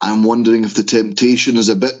 I'm wondering if the temptation is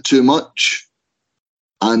a bit too much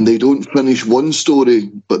and they don't finish one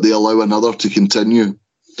story, but they allow another to continue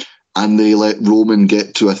and they let Roman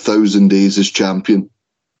get to 1,000 days as champion.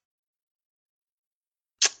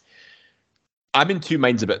 I'm in two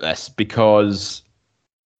minds about this because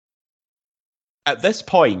at this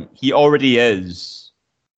point, he already is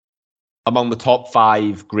among the top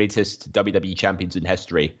 5 greatest WWE champions in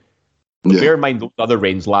history. But bear in mind, those other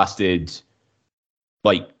reigns lasted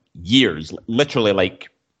like years, literally like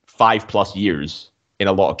 5+ years in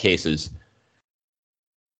a lot of cases.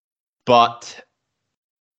 But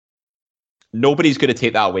nobody's going to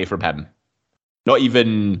take that away from him. Not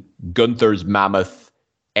even Gunther's mammoth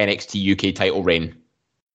NXT UK title reign.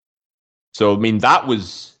 So, I mean, that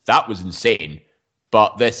was insane.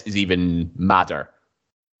 But this is even madder.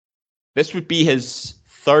 This would be his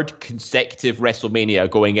 3rd consecutive WrestleMania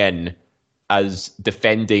going in as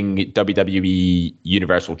defending WWE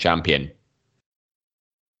Universal Champion.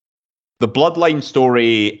 The Bloodline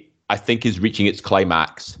story, I think, is reaching its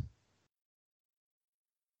climax.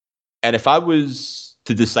 And if I was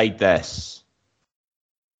to decide this,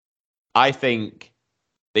 I think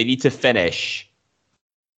they need to finish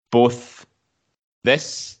both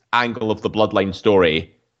this angle of the Bloodline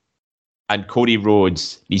story and Cody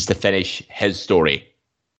Rhodes needs to finish his story.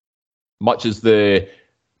 Much as the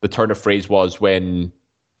turn of phrase was when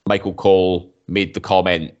Michael Cole made the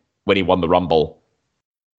comment when he won the Rumble.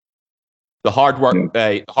 The hard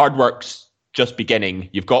work's just beginning.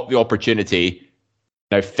 You've got the opportunity.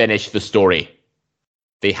 Now finish the story.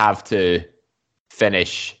 They have to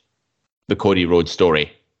finish the Cody Rhodes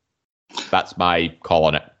story. That's my call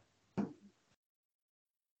on it.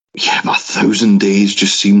 Yeah, but 1,000 days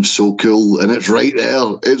just seems so cool, and it's right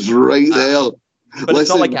there. It's right there. But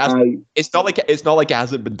listen, it's not like it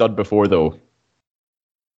hasn't been done before, though.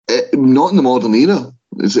 Not in the modern era.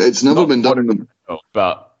 It's never been done.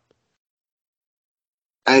 But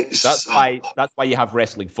that's why you have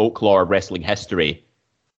wrestling folklore, wrestling history.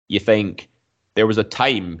 You think there was a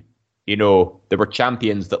time, there were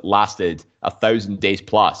champions that lasted 1,000 days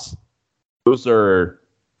plus. Those are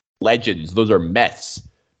legends. Those are myths.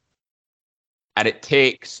 And it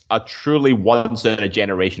takes a truly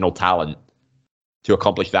once-in-a-generational talent to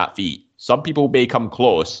accomplish that feat. Some people may come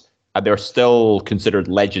close, and they're still considered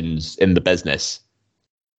legends in the business.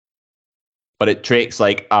 But it takes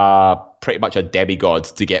like pretty much a demigod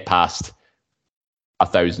to get past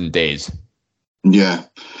 1,000 days. Yeah.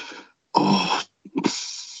 Oh.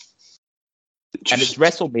 And it's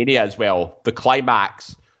WrestleMania as well. The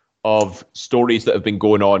climax of stories that have been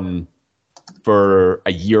going on for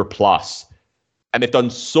a year plus. And they've done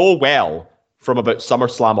so well from about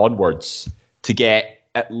SummerSlam onwards to get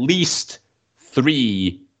at least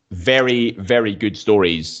 3 very, very good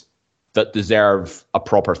stories that deserve a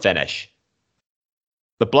proper finish.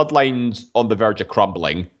 The Bloodline's on the verge of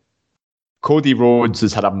crumbling. Cody Rhodes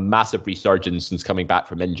has had a massive resurgence since coming back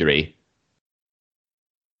from injury.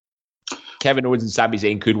 Kevin Owens and Sami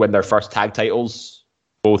Zayn could win their first tag titles,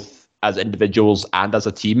 both as individuals and as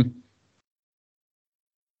a team.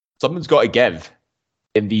 Something's got to give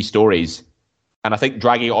in these stories. And I think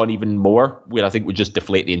dragging it on even more would just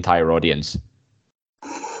deflate the entire audience.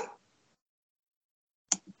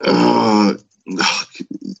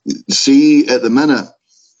 See, at the minute,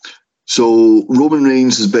 so Roman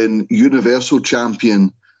Reigns has been Universal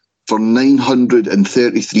Champion for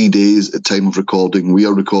 933 days at time of recording. We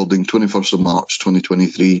are recording 21st of March,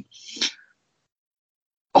 2023.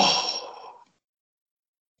 Oh.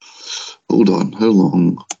 Hold on, how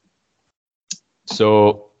long?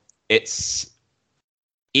 So it's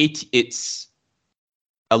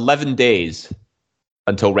 11 days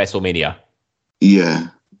until WrestleMania. Yeah.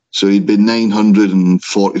 So he'd been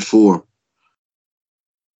 944.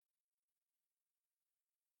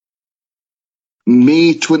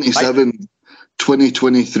 May 27,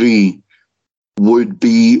 2023 would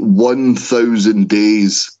be 1,000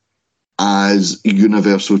 days as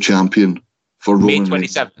Universal Champion for Roman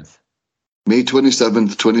Reigns. May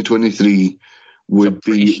 27th, 2023 would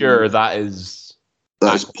be... sure that's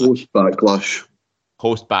post-Backlash.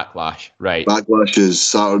 Post-Backlash, right. Backlash is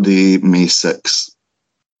Saturday, May 6th.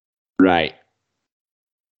 Right.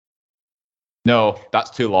 No, that's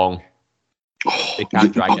too long. They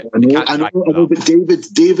can't drag it. I know, but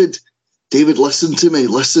David, David, listen to me.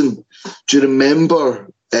 Listen. Do you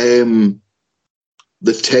remember the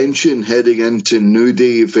tension heading into New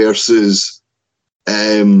Day versus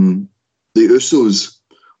the Usos,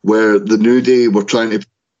 where the New Day were trying to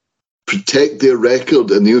protect their record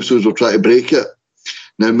and the Usos were trying to break it?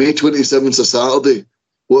 Now, May 27th is a Saturday.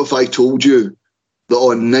 What if I told you that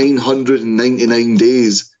on 999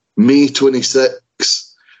 days, May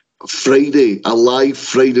 26th, Friday, a live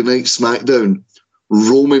Friday night SmackDown,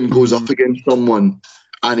 Roman goes up against someone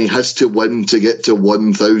and he has to win to get to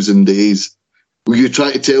 1,000 days? Will you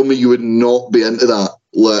try to tell me you would not be into that?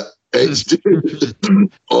 Like, it's just,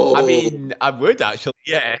 oh. I mean, I would actually,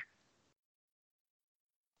 yeah.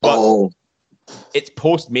 But it's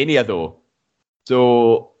post-Mania, though.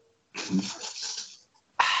 So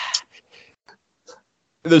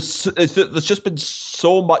there's just been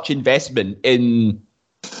so much investment in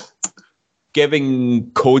giving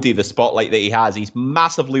Cody the spotlight that he has. He's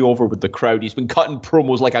massively over with the crowd. He's been cutting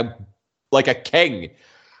promos like a king.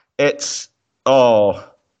 It's I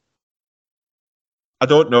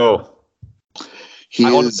don't know.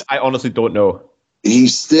 I honestly don't know.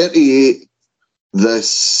 He's 38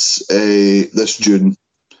 this June.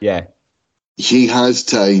 Yeah. He has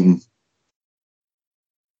time.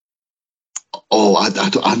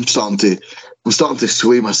 I'm starting to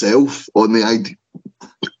sway myself on the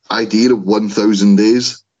idea of 1,000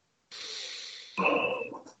 days.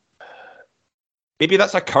 Maybe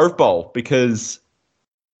that's a curveball, because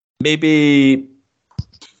maybe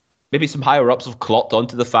some higher ups have clocked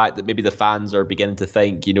onto the fact that maybe the fans are beginning to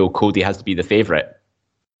think, Cody has to be the favourite.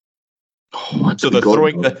 So they're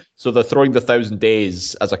throwing the 1,000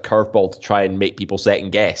 days as a curveball to try and make people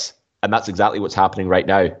second guess, and that's exactly what's happening right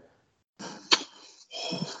now.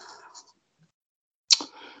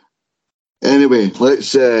 Anyway,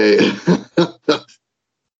 let's take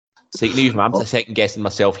news, man. I'm second guessing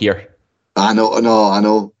myself here. I know.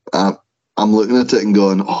 I'm looking at it and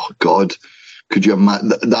going, oh God, could you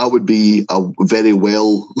imagine? That would be a very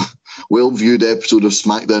well viewed episode of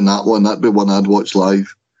SmackDown. That'd be one I'd watch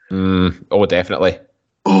live. Oh, definitely.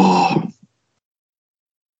 Oh.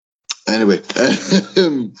 Anyway,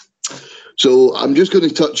 so I'm just going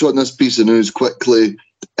to touch on this piece of news quickly.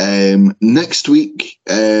 Next week,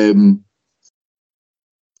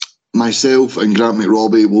 myself and Grant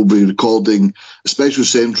McRobbie will be recording a special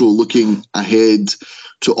central looking ahead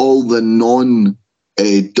to all the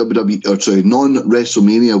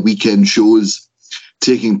non-WrestleMania weekend shows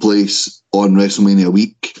taking place on WrestleMania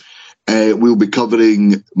week. We'll be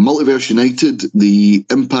covering Multiverse United, the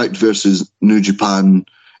Impact versus New Japan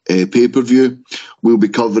pay-per-view. We'll be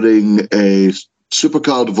covering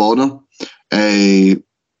Supercard of Honor, the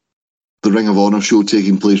Ring of Honor show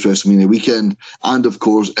taking place WrestleMania weekend, and of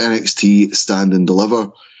course NXT Stand and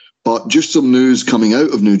Deliver. But just some news coming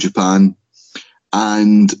out of New Japan,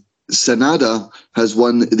 and Sanada has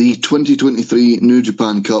won the 2023 New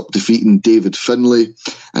Japan Cup, defeating David Finlay,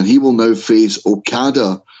 and he will now face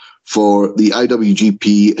Okada for the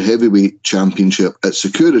IWGP Heavyweight Championship at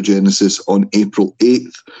Sakura Genesis on April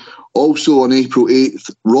 8th. Also on April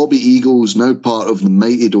 8th, Robbie Eagles, now part of the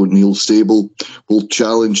Mighty Don't Kneel stable, will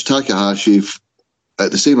challenge Takahashi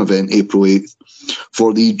at the same event, April 8th,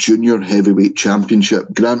 for the Junior Heavyweight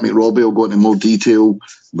Championship. Grant McRobbie will go into more detail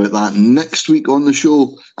about that next week on the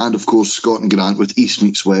show. And of course, Scott and Grant with East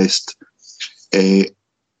Meets West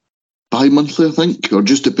bi-monthly, I think, or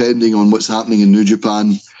just depending on what's happening in New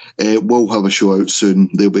Japan. We'll have a show out soon.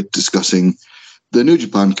 They'll be discussing the New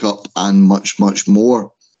Japan Cup and much, much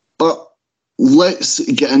more. But let's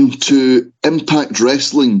get into Impact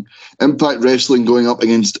Wrestling. Impact Wrestling are going up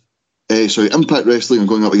against New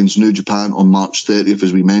Japan on March 30th,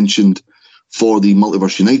 as we mentioned, for the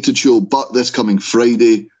Multiverse United show. But this coming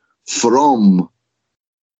Friday, from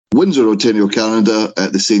Windsor, Ontario, Canada,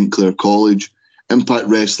 at the St. Clair College, Impact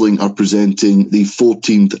Wrestling are presenting the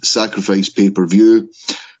 14th Sacrifice pay-per-view.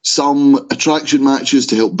 Some attraction matches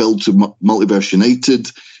to help build to Multiverse United.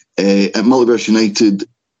 At Multiverse United,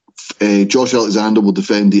 Josh Alexander will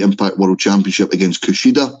defend the Impact World Championship against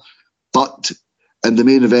Kushida. But in the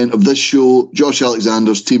main event of this show, Josh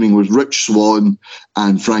Alexander's teaming with Rich Swann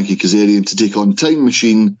and Frankie Kazarian to take on Time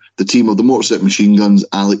Machine, the team of the Motor City Machine Guns,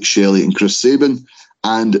 Alex Shelley and Chris Sabin,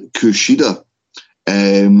 and Kushida.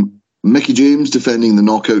 Mickey James defending the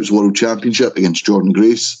Knockouts World Championship against Jordan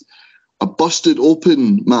Grace. A busted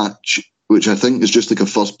open match, which I think is just like a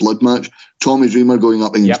first blood match. Tommy Dreamer going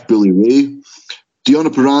up against Bully Ray. Deonna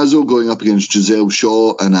Purrazzo going up against Giselle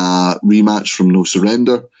Shaw in a rematch from No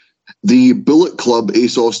Surrender. The Bullet Club,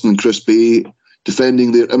 Ace Austin and Chris Bay,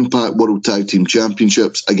 defending their Impact World Tag Team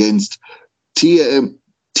Championships against TNA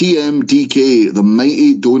TMDK, the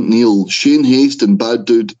mighty Don't Kneel, Shane Haste and Bad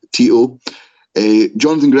Dude Tito,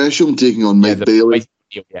 Jonathan Gresham taking on Mike Bailey.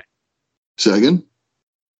 Say again?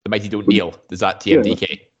 The mighty Don't Kneel. Is that TMDK?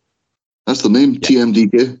 Yeah. That's the name,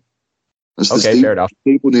 TMDK. That's the fair enough.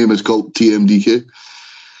 stable name is called TMDK.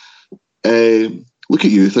 Look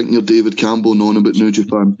at you, thinking you're David Campbell knowing about New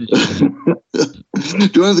Japan.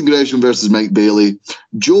 Jonathan Gresham versus Mike Bailey.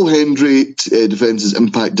 Joe Hendry defends his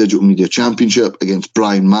Impact Digital Media Championship against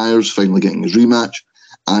Brian Myers, finally getting his rematch.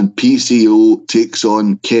 And PCO takes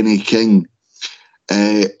on Kenny King.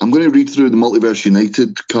 I'm going to read through the Multiverse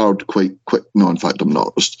United card quite quick. No, in fact, I'm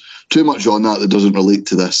not. There's too much on that doesn't relate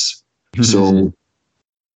to this. So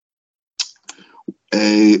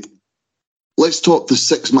let's talk the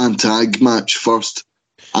 6-man tag match first.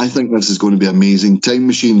 I think this is going to be amazing. Time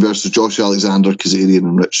Machine versus Josh Alexander, Kazarian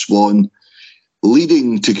and Rich Swann,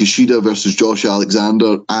 leading to Kushida versus Josh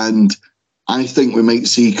Alexander. And I think we might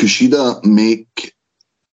see Kushida make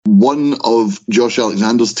one of Josh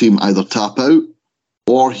Alexander's team either tap out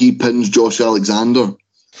or he pins Josh Alexander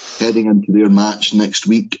heading into their match next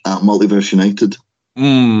week at Multiverse United.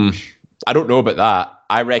 I don't know about that.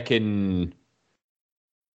 I reckon...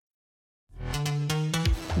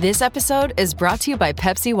 This episode is brought to you by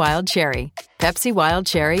Pepsi Wild Cherry. Pepsi Wild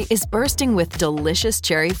Cherry is bursting with delicious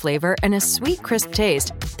cherry flavor and a sweet, crisp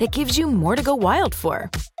taste that gives you more to go wild for.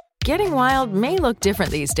 Getting wild may look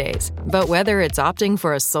different these days, but whether it's opting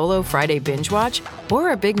for a solo Friday binge watch or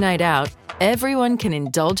a big night out, everyone can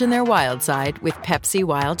indulge in their wild side with Pepsi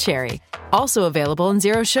Wild Cherry. Also available in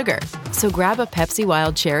Zero Sugar. So grab a Pepsi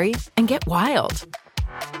Wild Cherry and get wild.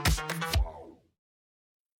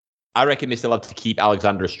 I reckon they still have to keep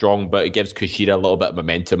Alexander strong, but it gives Kushida a little bit of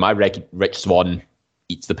momentum. I reckon Rich Swann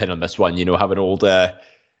eats the pin on this one, have an old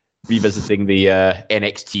revisiting the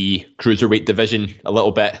NXT Cruiserweight division a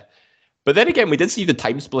little bit. But then again, we did see the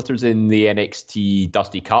time splitters in the NXT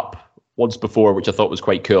Dusty Cup once before, which I thought was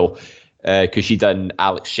quite cool. Kushida and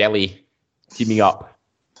Alex Shelley teaming up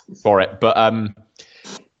for it. But I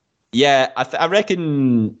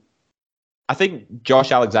reckon... I think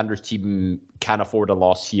Josh Alexander's team can afford a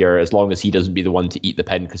loss here as long as he doesn't be the one to eat the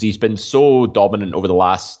pin, because he's been so dominant over the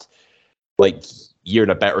last year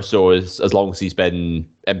and a bit or so as long as he's been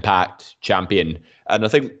Impact champion. And I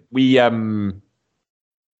think we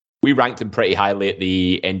ranked him pretty highly at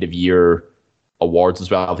the end of year awards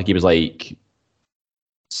as well. I think he was 8th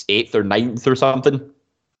or 9th or something.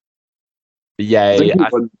 Yeah,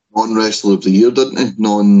 non-wrestler of the year, didn't he?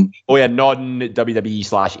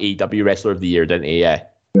 Non-WWE/AEW wrestler of the year, didn't he? Yeah.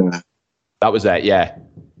 That was it, yeah.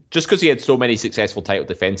 Just because he had so many successful title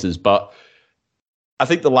defenses. But I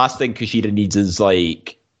think the last thing Kushida needs is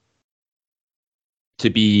to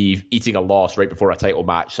be eating a loss right before a title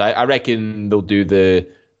match. So I reckon they'll do the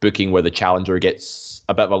booking where the challenger gets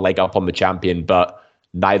a bit of a leg up on the champion, but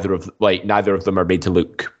neither of them are made to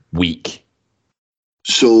look weak.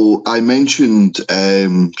 So I mentioned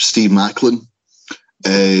Steve Macklin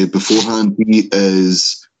beforehand. He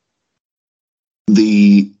is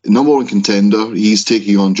the number one contender. He's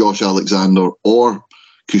taking on Josh Alexander or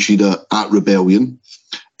Kushida at Rebellion.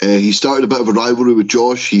 He started a bit of a rivalry with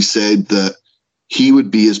Josh. He said that he would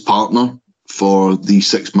be his partner for the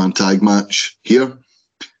 6-man tag match here.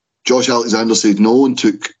 Josh Alexander said no and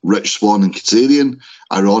took Rich Swann and Kazarian.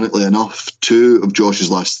 Ironically enough, 2 of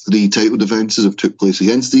Josh's last 3 title defences have took place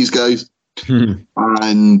against these guys.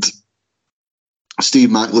 And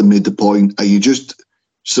Steve Macklin made the point, are you just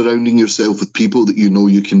surrounding yourself with people that you know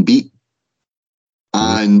you can beat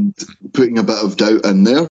and putting a bit of doubt in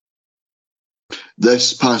there?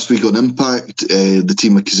 This past week on Impact, the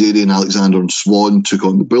team of Kazarian, Alexander and Swann took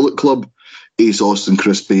on the Bullet Club, Ace Austin,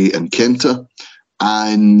 Chris Bay and Kenta.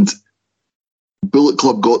 And Bullet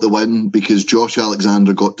Club got the win because Josh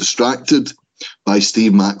Alexander got distracted by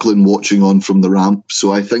Steve Macklin watching on from the ramp.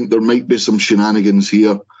 So I think there might be some shenanigans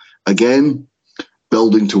here again,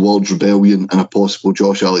 building towards Rebellion and a possible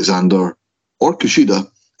Josh Alexander or Kushida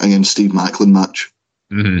against Steve Macklin match.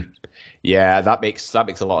 Mm-hmm. Yeah, that makes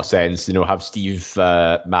a lot of sense. Have Steve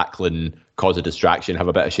Macklin cause a distraction, have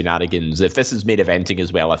a bit of shenanigans. If this is main eventing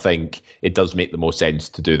as well, I think it does make the most sense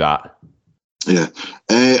to do that. Yeah.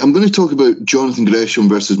 I'm going to talk about Jonathan Gresham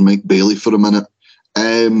versus Mike Bailey for a minute.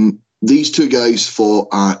 These 2 guys fought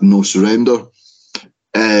at No Surrender.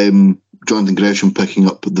 Jonathan Gresham picking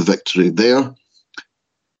up the victory there.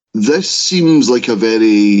 This seems like a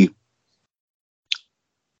very,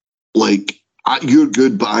 you're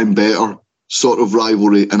good but I'm better sort of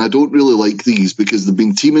rivalry. And I don't really like these because they've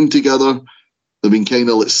been teaming together. They've been kind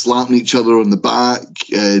of slapping each other on the back.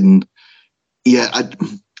 And yeah,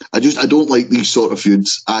 I don't like these sort of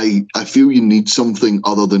feuds. I feel you need something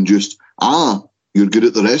other than just, you're good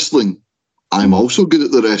at the wrestling. I'm also good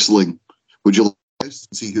at the wrestling. Would you like to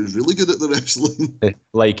see who's really good at the wrestling?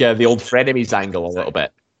 Like the old frenemies angle a little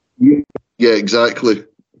bit. Yeah, exactly.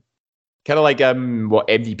 Kind of like what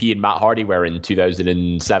MVP and Matt Hardy were in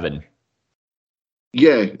 2007.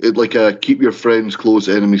 Yeah, like a keep your friends close,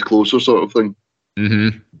 enemies closer sort of thing.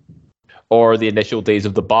 Mm-hmm. Or the initial days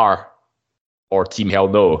of the Bar. Or Team Hell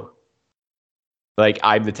No. Like,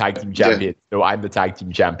 I'm the tag team champion. Yeah. No, I'm the tag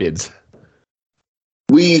team champions.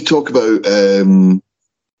 We talk about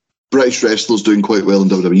British wrestlers doing quite well in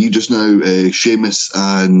WWE just now. Sheamus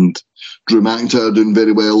and Drew McIntyre are doing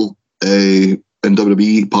very well in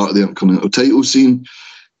WWE, part of the upcoming title scene.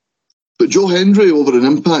 But Joe Hendry over in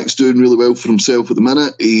Impact's doing really well for himself at the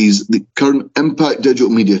minute. He's the current Impact Digital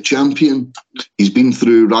Media Champion. He's been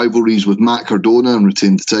through rivalries with Matt Cardona and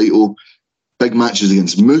retained the title. Big matches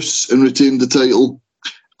against Moose and retained the title.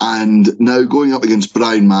 And now going up against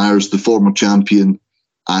Brian Myers, the former champion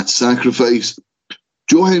at Sacrifice.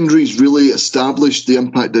 Joe Hendry's really established the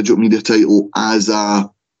Impact Digital Media title as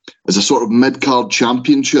a sort of mid-card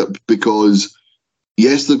championship because,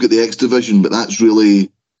 yes, they've got the X Division, but that's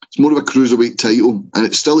really... It's more of a cruiserweight title, and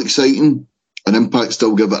it's still exciting. And Impact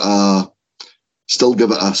still give it a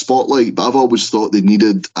spotlight. But I've always thought they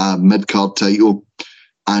needed a mid-card title,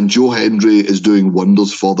 and Joe Hendry is doing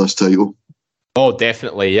wonders for this title. Oh,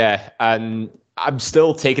 definitely, yeah. And I'm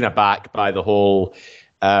still taken aback by the whole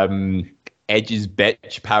Edge's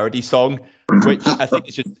Bitch parody song, which I think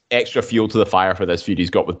is just extra fuel to the fire for this feud he's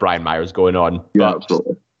got with Brian Myers going on. Yeah,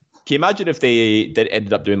 absolutely. Can you imagine if they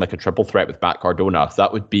ended up doing like a triple threat with Matt Cardona? I think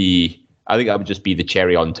that would just be the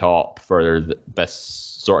cherry on top for this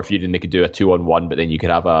sort of feud, and they could do a 2-on-1, but then you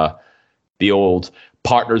could have the old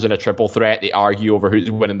partners in a triple threat. They argue over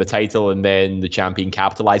who's winning the title, and then the champion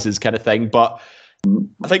capitalizes kind of thing. But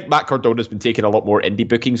I think Matt Cardona's been taking a lot more indie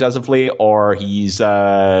bookings as of late, or he's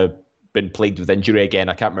been plagued with injury again.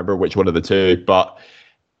 I can't remember which one of the two, but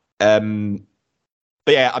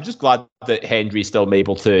yeah, I'm just glad that Hendry's still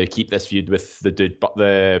able to keep this feud with the dude. But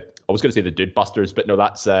I was going to say the Dude Busters, but no,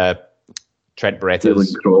 that's Trent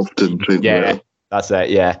Beretta's. Croft and Trent Beretta. That's it.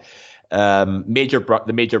 Yeah, the Major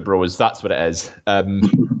Bros. That's what it is. But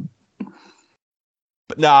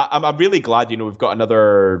nah, I'm really glad. We've got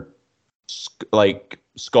another like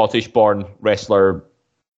Scottish-born wrestler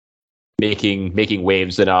making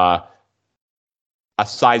waves in a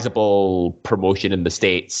sizable promotion in the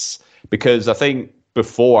States, because I think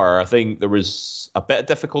there was a bit of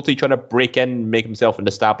difficulty trying to break in, make himself an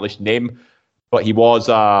established name, but he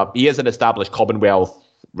is an established Commonwealth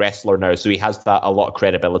wrestler now, so he has a lot of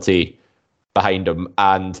credibility behind him.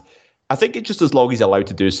 And I think it's just as long as he's allowed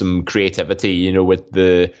to do some creativity, with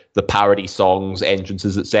the parody songs,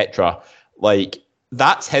 entrances, etc. Like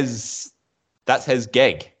that's his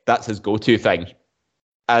gig, that's his go-to thing.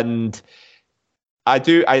 And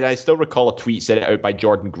I still recall a tweet sent out by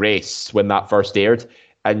Jordan Grace when that first aired,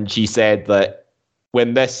 and she said that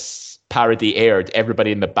when this parody aired,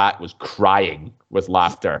 everybody in the back was crying with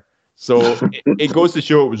laughter. So it goes to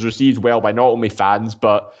show it was received well by not only fans,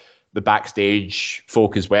 but the backstage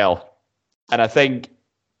folk as well. And I think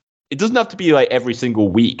it doesn't have to be like every single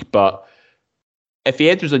week, but if he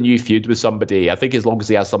enters a new feud with somebody, I think as long as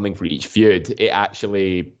he has something for each feud,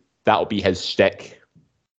 that'll be his shtick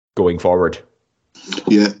going forward.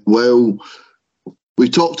 Yeah, well, we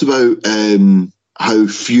talked about how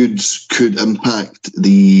feuds could impact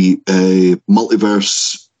the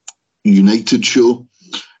Multiverse United show.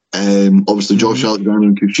 Obviously, Josh Alexander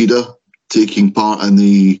and Kushida taking part in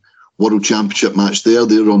the World Championship match there.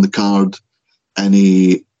 They're on the card in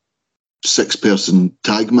a 6-person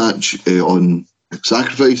tag match on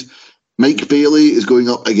Sacrifice. Mike Bailey is going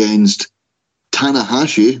up against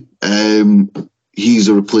Tanahashi. He's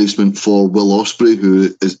a replacement for Will Ospreay,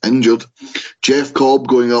 who is injured. Jeff Cobb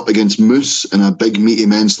going up against Moose in a big meaty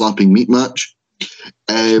men slapping meat match.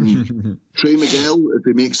 Trey Miguel, if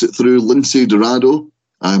he makes it through Lindsay Dorado,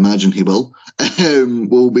 I imagine he will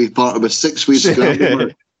be part of a 6-way scramble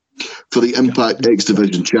match for the Impact X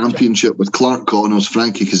Division Championship with Clark Connors,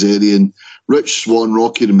 Frankie Kazarian, Rich Swann,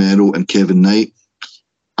 Rocky Romero, and Kevin Knight.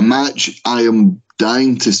 A match I am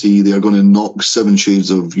dying to see. They are going to knock 7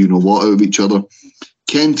 shades of you-know-what out of each other.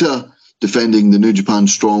 Kenta defending the New Japan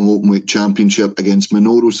Strong Openweight Championship against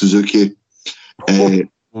Minoru Suzuki.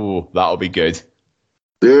 That'll be good.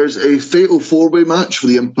 There's a fatal 4-way match for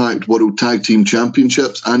the Impact World Tag Team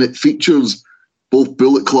Championships, and it features both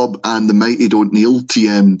Bullet Club and the Mighty Don't Kneel,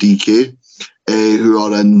 TMDK, who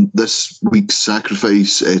are in this week's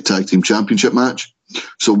Sacrifice Tag Team Championship match.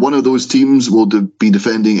 So one of those teams will be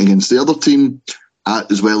defending against the other team,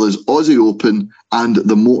 as well as Aussie Open and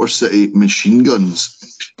the Motor City Machine Guns.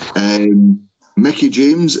 Mickie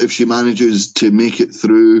James, if she manages to make it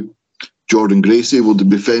through Jordan Gracie, will be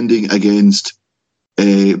defending against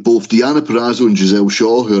both Deanna Purrazzo and Giselle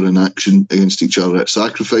Shaw, who are in action against each other at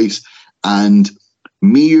Sacrifice, and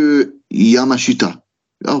Miyu Yamashita.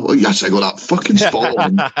 Oh, yes, I got that fucking spot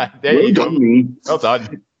on. Well done, me. Well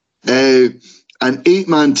done. An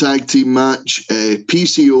 8-man tag team match.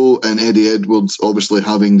 PCO and Eddie Edwards obviously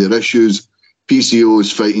having their issues. PCO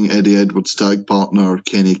is fighting Eddie Edwards' tag partner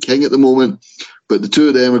Kenny King at the moment, but the two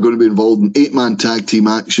of them are going to be involved in 8-man tag team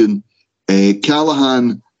action.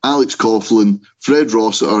 Callahan, Alex Coughlin, Fred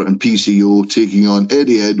Rossiter and PCO taking on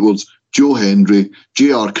Eddie Edwards, Joe Hendry,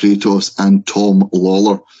 JR Kratos and Tom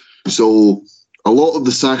Lawler. So a lot of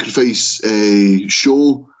the Sacrifice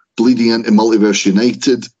show bleeding into Multiverse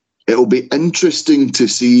United. It'll be interesting to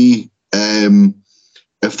see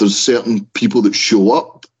if there's certain people that show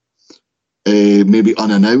up, maybe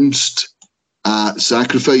unannounced at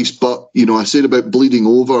Sacrifice. But, you know, I said about bleeding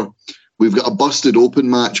over, we've got a busted open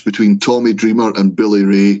match between Tommy Dreamer and Billy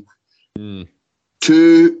Ray.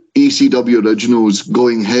 Two ECW originals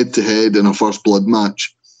going head-to-head in a first blood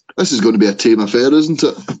match. This is going to be a tame affair, isn't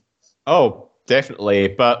it? Oh, definitely.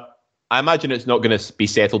 But I imagine it's not going to be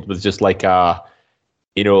settled with just like a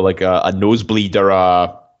nosebleed or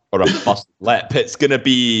a busted lip. It's going to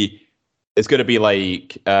be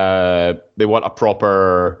like they want a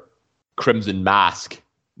proper crimson mask.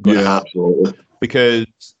 Yeah, absolutely. Because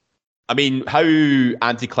I mean, how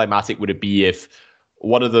anticlimactic would it be if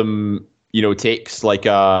one of them, you know, takes like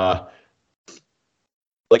a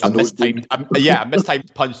mistimed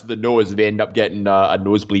punch to the nose and they end up getting a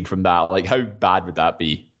nosebleed from that? Like, how bad would that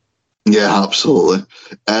be? Yeah, absolutely.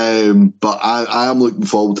 But I am looking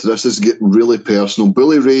forward to this. This is getting really personal.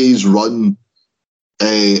 Billy Ray's run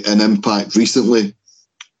an Impact recently.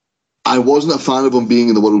 I wasn't a fan of him being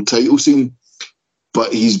in the world title scene,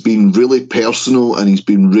 but he's been really personal and he's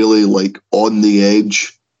been really like on the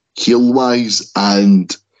edge heel wise,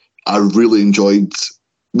 and I really enjoyed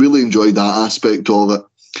that aspect of it.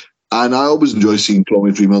 And I always enjoy seeing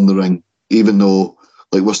Tommy Dreamer in the ring, even though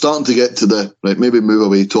like we're starting to get to the right, maybe move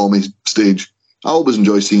away Tommy stage. I always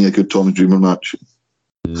enjoy seeing a good Tommy Dreamer match.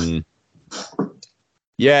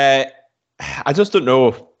 Yeah, I just don't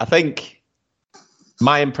know. I think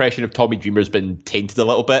my impression of Tommy Dreamer has been tainted a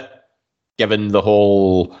little bit, given the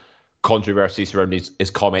whole controversy surrounding his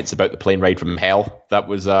comments about the plane ride from hell. That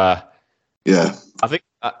was, I think,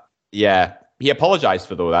 he apologized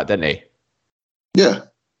for that, didn't he? Yeah.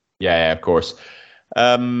 Yeah, of course.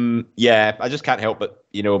 I just can't help but,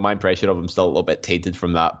 you know, my impression of him still a little bit tainted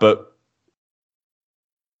from that. But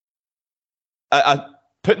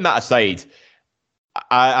putting that aside,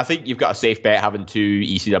 I think you've got a safe bet having two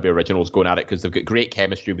ECW originals going at it because they've got great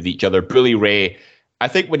chemistry with each other. Billy Ray, I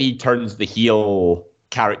think when he turns the heel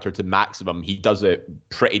character to maximum, he does it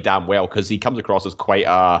pretty damn well because he comes across as quite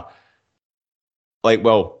a, like,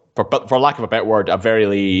 well, for lack of a better word, a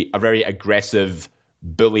very aggressive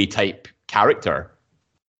bully type character.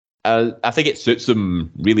 I think it suits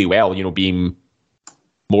him really well, you know, being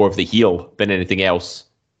more of the heel than anything else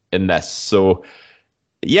in this. So,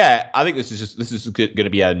 yeah, I think this is going to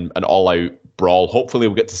be an all-out brawl. Hopefully,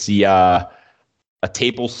 we'll get to see a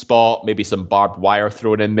table spot, maybe some barbed wire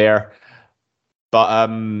thrown in there. But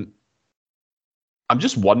I'm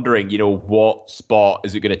just wondering, you know, what spot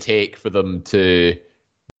is it going to take for them to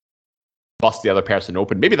bust the other person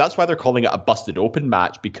open? Maybe that's why they're calling it a busted open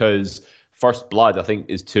match, because First Blood, I think,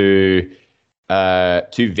 is too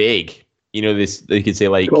vague. You know, they could say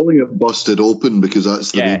like calling it busted open because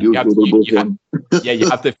that's the radio show they're both on.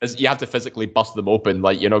 you have to physically bust them open.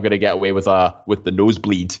 Like, you're not going to get away with the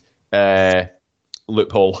nosebleed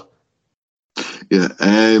loophole. Yeah.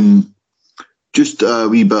 Just a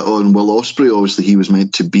wee bit on Will Ospreay. Obviously, he was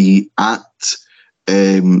meant to be at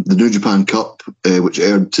the New Japan Cup, which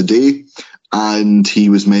aired today, and he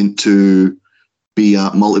was meant to be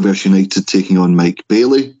at Multiverse United taking on Mike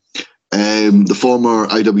Bailey. The former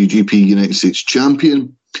IWGP United States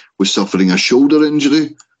champion was suffering a shoulder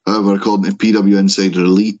injury. However, according to PW Insider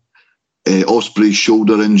Elite, Ospreay's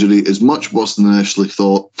shoulder injury is much worse than initially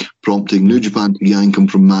thought, prompting New Japan to yank him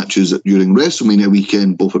from matches during WrestleMania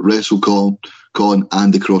weekend, both at WrestleCon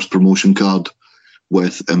and the cross-promotion card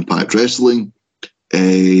with Impact Wrestling.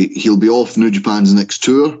 He'll be off New Japan's next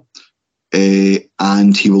tour,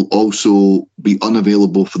 and he will also be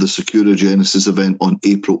unavailable for the Sakura Genesis event on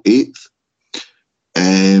April 8th.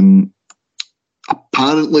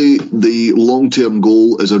 Apparently, the long-term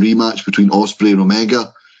goal is a rematch between Ospreay and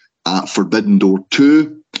Omega at Forbidden Door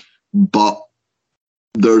 2, but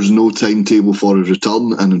there's no timetable for his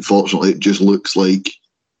return, and unfortunately it just looks like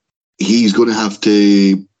he's going to have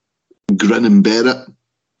to grin and bear it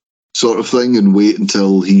sort of thing and wait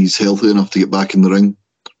until he's healthy enough to get back in the ring.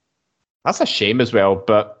 That's a shame as well,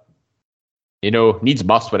 but, needs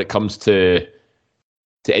must when it comes to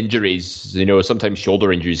injuries. Sometimes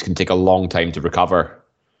shoulder injuries can take a long time to recover.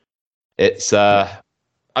 It's, the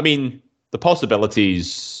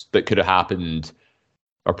possibilities that could have happened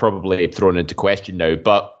are probably thrown into question now,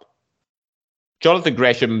 but Jonathan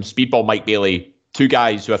Gresham, Speedball Mike Bailey, two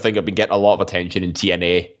guys who I think have been getting a lot of attention in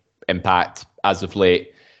TNA Impact as of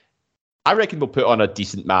late. I reckon they'll put on a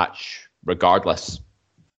decent match regardless.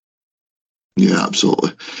 Yeah,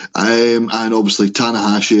 absolutely. And obviously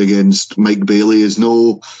Tanahashi against Mike Bailey is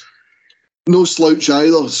no slouch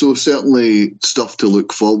either, so certainly stuff to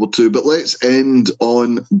look forward to. But let's end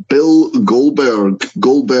on Bill Goldberg.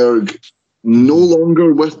 Goldberg no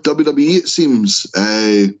longer with WWE, it seems.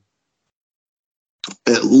 It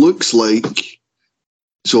looks like...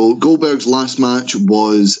 So Goldberg's last match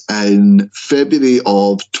was in February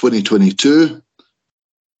of 2022.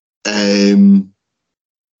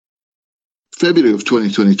 February of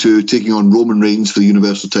 2022, taking on Roman Reigns for the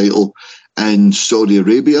Universal title in Saudi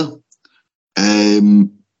Arabia.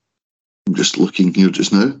 I'm just looking here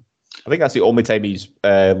just now. I think that's the only time he's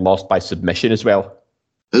lost by submission as well.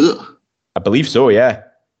 Is it? I believe so, yeah.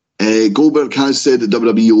 Goldberg has said that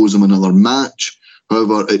WWE owes him another match.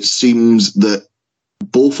 However, it seems that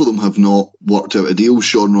both of them have not worked out a deal.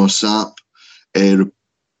 Sean Ross Sapp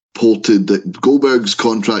reported that Goldberg's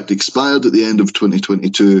contract expired at the end of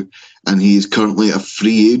 2022 and he is currently a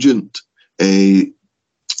free agent.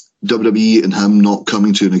 WWE and him not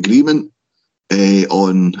coming to an agreement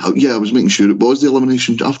on... I was making sure it was the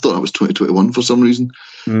Elimination... I thought that was 2021 for some reason.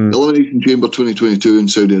 Elimination Chamber 2022 in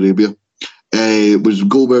Saudi Arabia. Was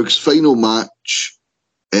Goldberg's final match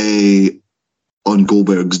on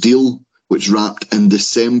Goldberg's deal, which wrapped in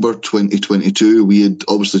December 2022. We had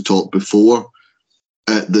obviously talked before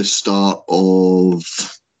at the start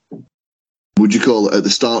of... At the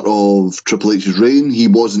start of Triple H's reign, he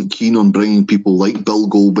wasn't keen on bringing people like Bill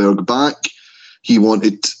Goldberg back. He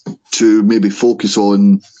wanted to maybe focus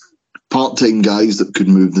on part-time guys that could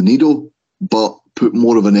move the needle, but put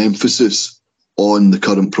more of an emphasis on the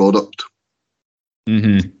current product.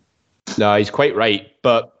 Mm-hmm. No, he's quite right.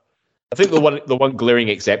 But I think the one glaring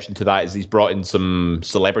exception to that is he's brought in some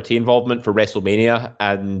celebrity involvement for WrestleMania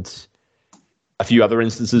and a few other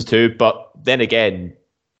instances too. But then again,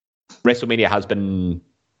 WrestleMania has been,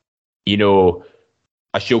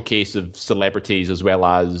 a showcase of celebrities as well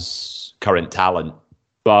as current talent.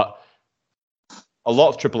 But a lot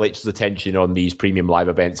of Triple H's attention on these premium live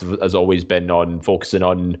events has always been on focusing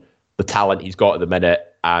on the talent he's got at the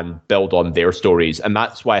minute and build on their stories. And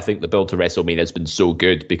that's why I think the build to WrestleMania has been so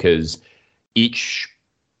good, because each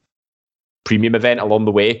premium event along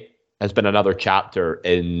the way has been another chapter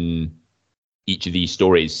in each of these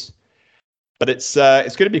stories. But it's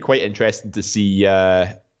going to be quite interesting to see.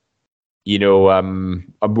 We're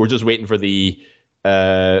just waiting for the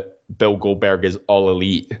Bill Goldberg is all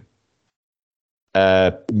elite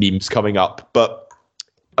memes coming up. But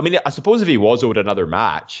I suppose if he was owed another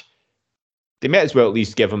match, they might as well at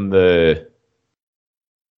least give him the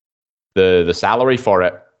salary for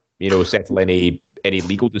it. Settle any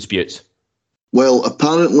legal disputes. Well,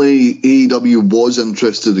 apparently AEW was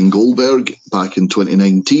interested in Goldberg back in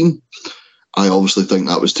 2019. I obviously think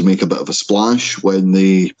that was to make a bit of a splash when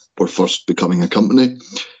they were first becoming a company.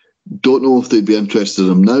 Don't know if they'd be interested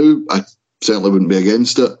in him now. I certainly wouldn't be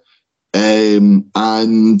against it. And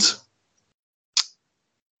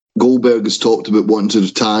Goldberg has talked about wanting to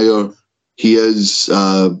retire. He is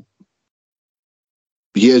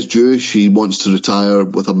Jewish. He wants to retire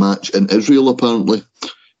with a match in Israel, apparently.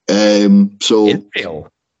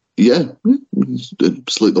 Israel? Yeah.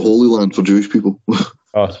 It's like the Holy Land for Jewish people. Oh,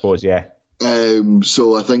 I suppose, yeah.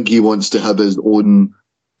 So I think he wants to have his own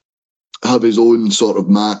sort of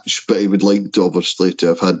match, but he would like to obviously to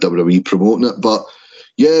have had WWE promoting it. But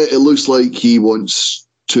yeah, it looks like he wants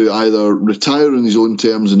to either retire on his own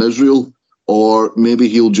terms in Israel, or maybe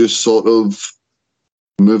he'll just sort of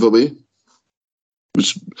move away.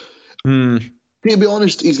 To be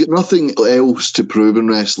honest, he's got nothing else to prove in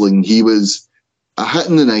wrestling. He was a hit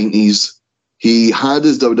in the 90s. He had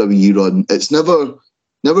his WWE run. It's never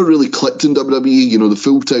really clicked in WWE. The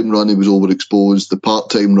full-time run, he was overexposed. The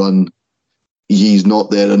part-time run, he's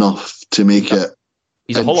not there enough to make it.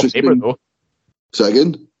 He's a Hall of Famer, though. Say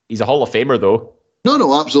again? He's a Hall of Famer, though.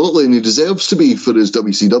 No, absolutely. And he deserves to be for his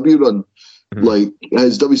WCW run. Mm-hmm. Like,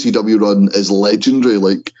 his WCW run is legendary.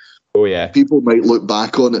 Like, Oh yeah. People might look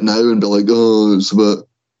back on it now and be like, oh, it's about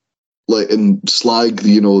and slag,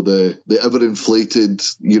 the ever inflated,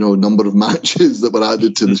 number of matches that were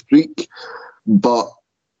added to the streak. But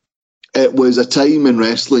it was a time in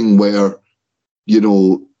wrestling where,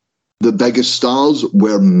 the biggest stars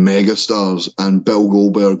were mega stars, and Bill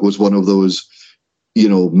Goldberg was one of those,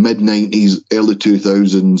 mid-90s, early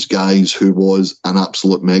 2000s guys who was an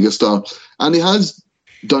absolute megastar. And he has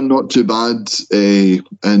done not too bad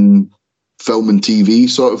in film and TV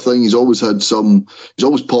sort of thing. He's always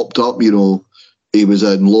popped up, he was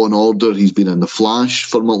in Law and Order, he's been in The Flash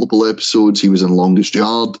for multiple episodes, he was in Longest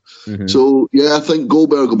Yard. Mm-hmm. So, yeah, I think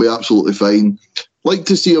Goldberg will be absolutely fine. Like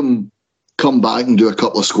to see him come back and do a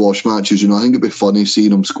couple of squash matches, I think it'd be funny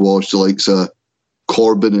seeing him squash the likes of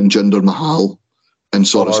Corbin and Jinder Mahal in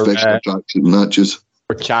sort of special attraction matches.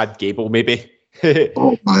 Or Chad Gable, maybe.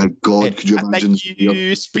 Oh my God, could you imagine? Thank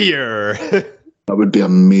you, Spear. That would be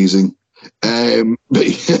amazing. But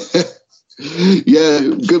yeah,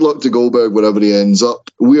 good luck to Goldberg wherever he ends up.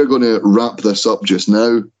 We are going to wrap this up just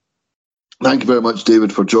now. Thank you very much,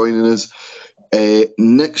 David, for joining us.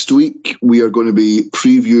 Next week, we are going to be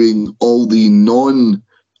previewing all the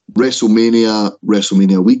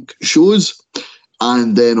non-WrestleMania week shows.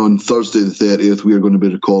 And then on Thursday the 30th, we are going to be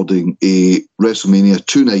recording a WrestleMania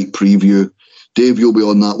 2-night preview. Dave, you'll be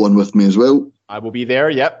on that one with me as well. I will be there,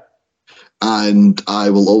 yep. And I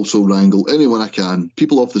will also wrangle anyone I can.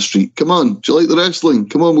 People off the street. Come on, do you like the wrestling?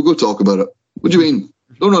 Come on, we'll go talk about it. What do you mean?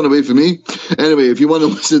 Don't run away from me. Anyway, if you want to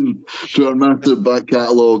listen to our massive back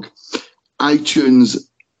catalogue, iTunes,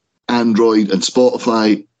 Android and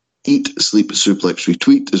Spotify, Eat, Sleep, Suplex,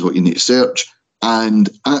 Retweet is what you need to search. And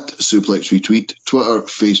at Suplex Retweet, Twitter,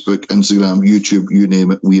 Facebook, Instagram, YouTube, you name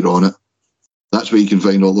it, we're on it. That's where you can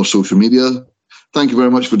find all our social media. Thank you very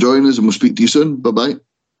much for joining us, and we'll speak to you soon. Bye-bye.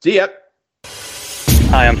 See ya.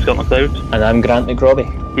 Hi, I'm Scott McLeod. And I'm Grant McRobbie.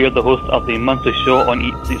 We are the hosts of the monthly show on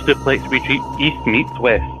Eat, Sleep, Suplex, Retweet, East Meets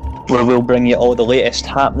West, where we'll bring you all the latest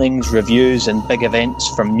happenings, reviews and big events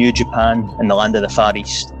from New Japan and the land of the Far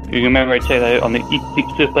East. You can remember to check that out on the Eat, Sleep,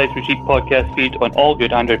 Suplex, Retweet podcast feed on all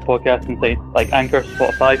good Android podcasting sites like Anchor,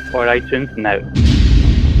 Spotify or iTunes now.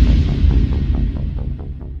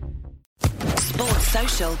 Sports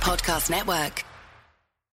Social Podcast Network.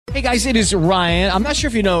 Hey guys, it is Ryan. I'm not sure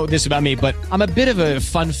if you know this about me, but I'm a bit of a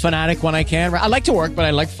fun fanatic when I can. I like to work, but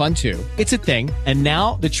I like fun too. It's a thing. And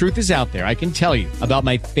now the truth is out there. I can tell you about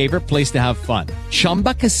my favorite place to have fun.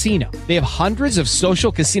 Chumba Casino. They have hundreds of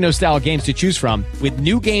social casino style games to choose from with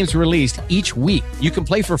new games released each week. You can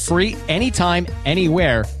play for free anytime,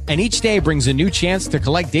 anywhere. And each day brings a new chance to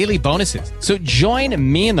collect daily bonuses. So join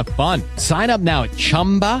me in the fun. Sign up now at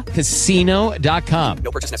ChumbaCasino.com.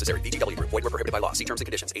 No purchase necessary. VGW Group. Void where prohibited by law. See terms and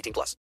conditions. 18+.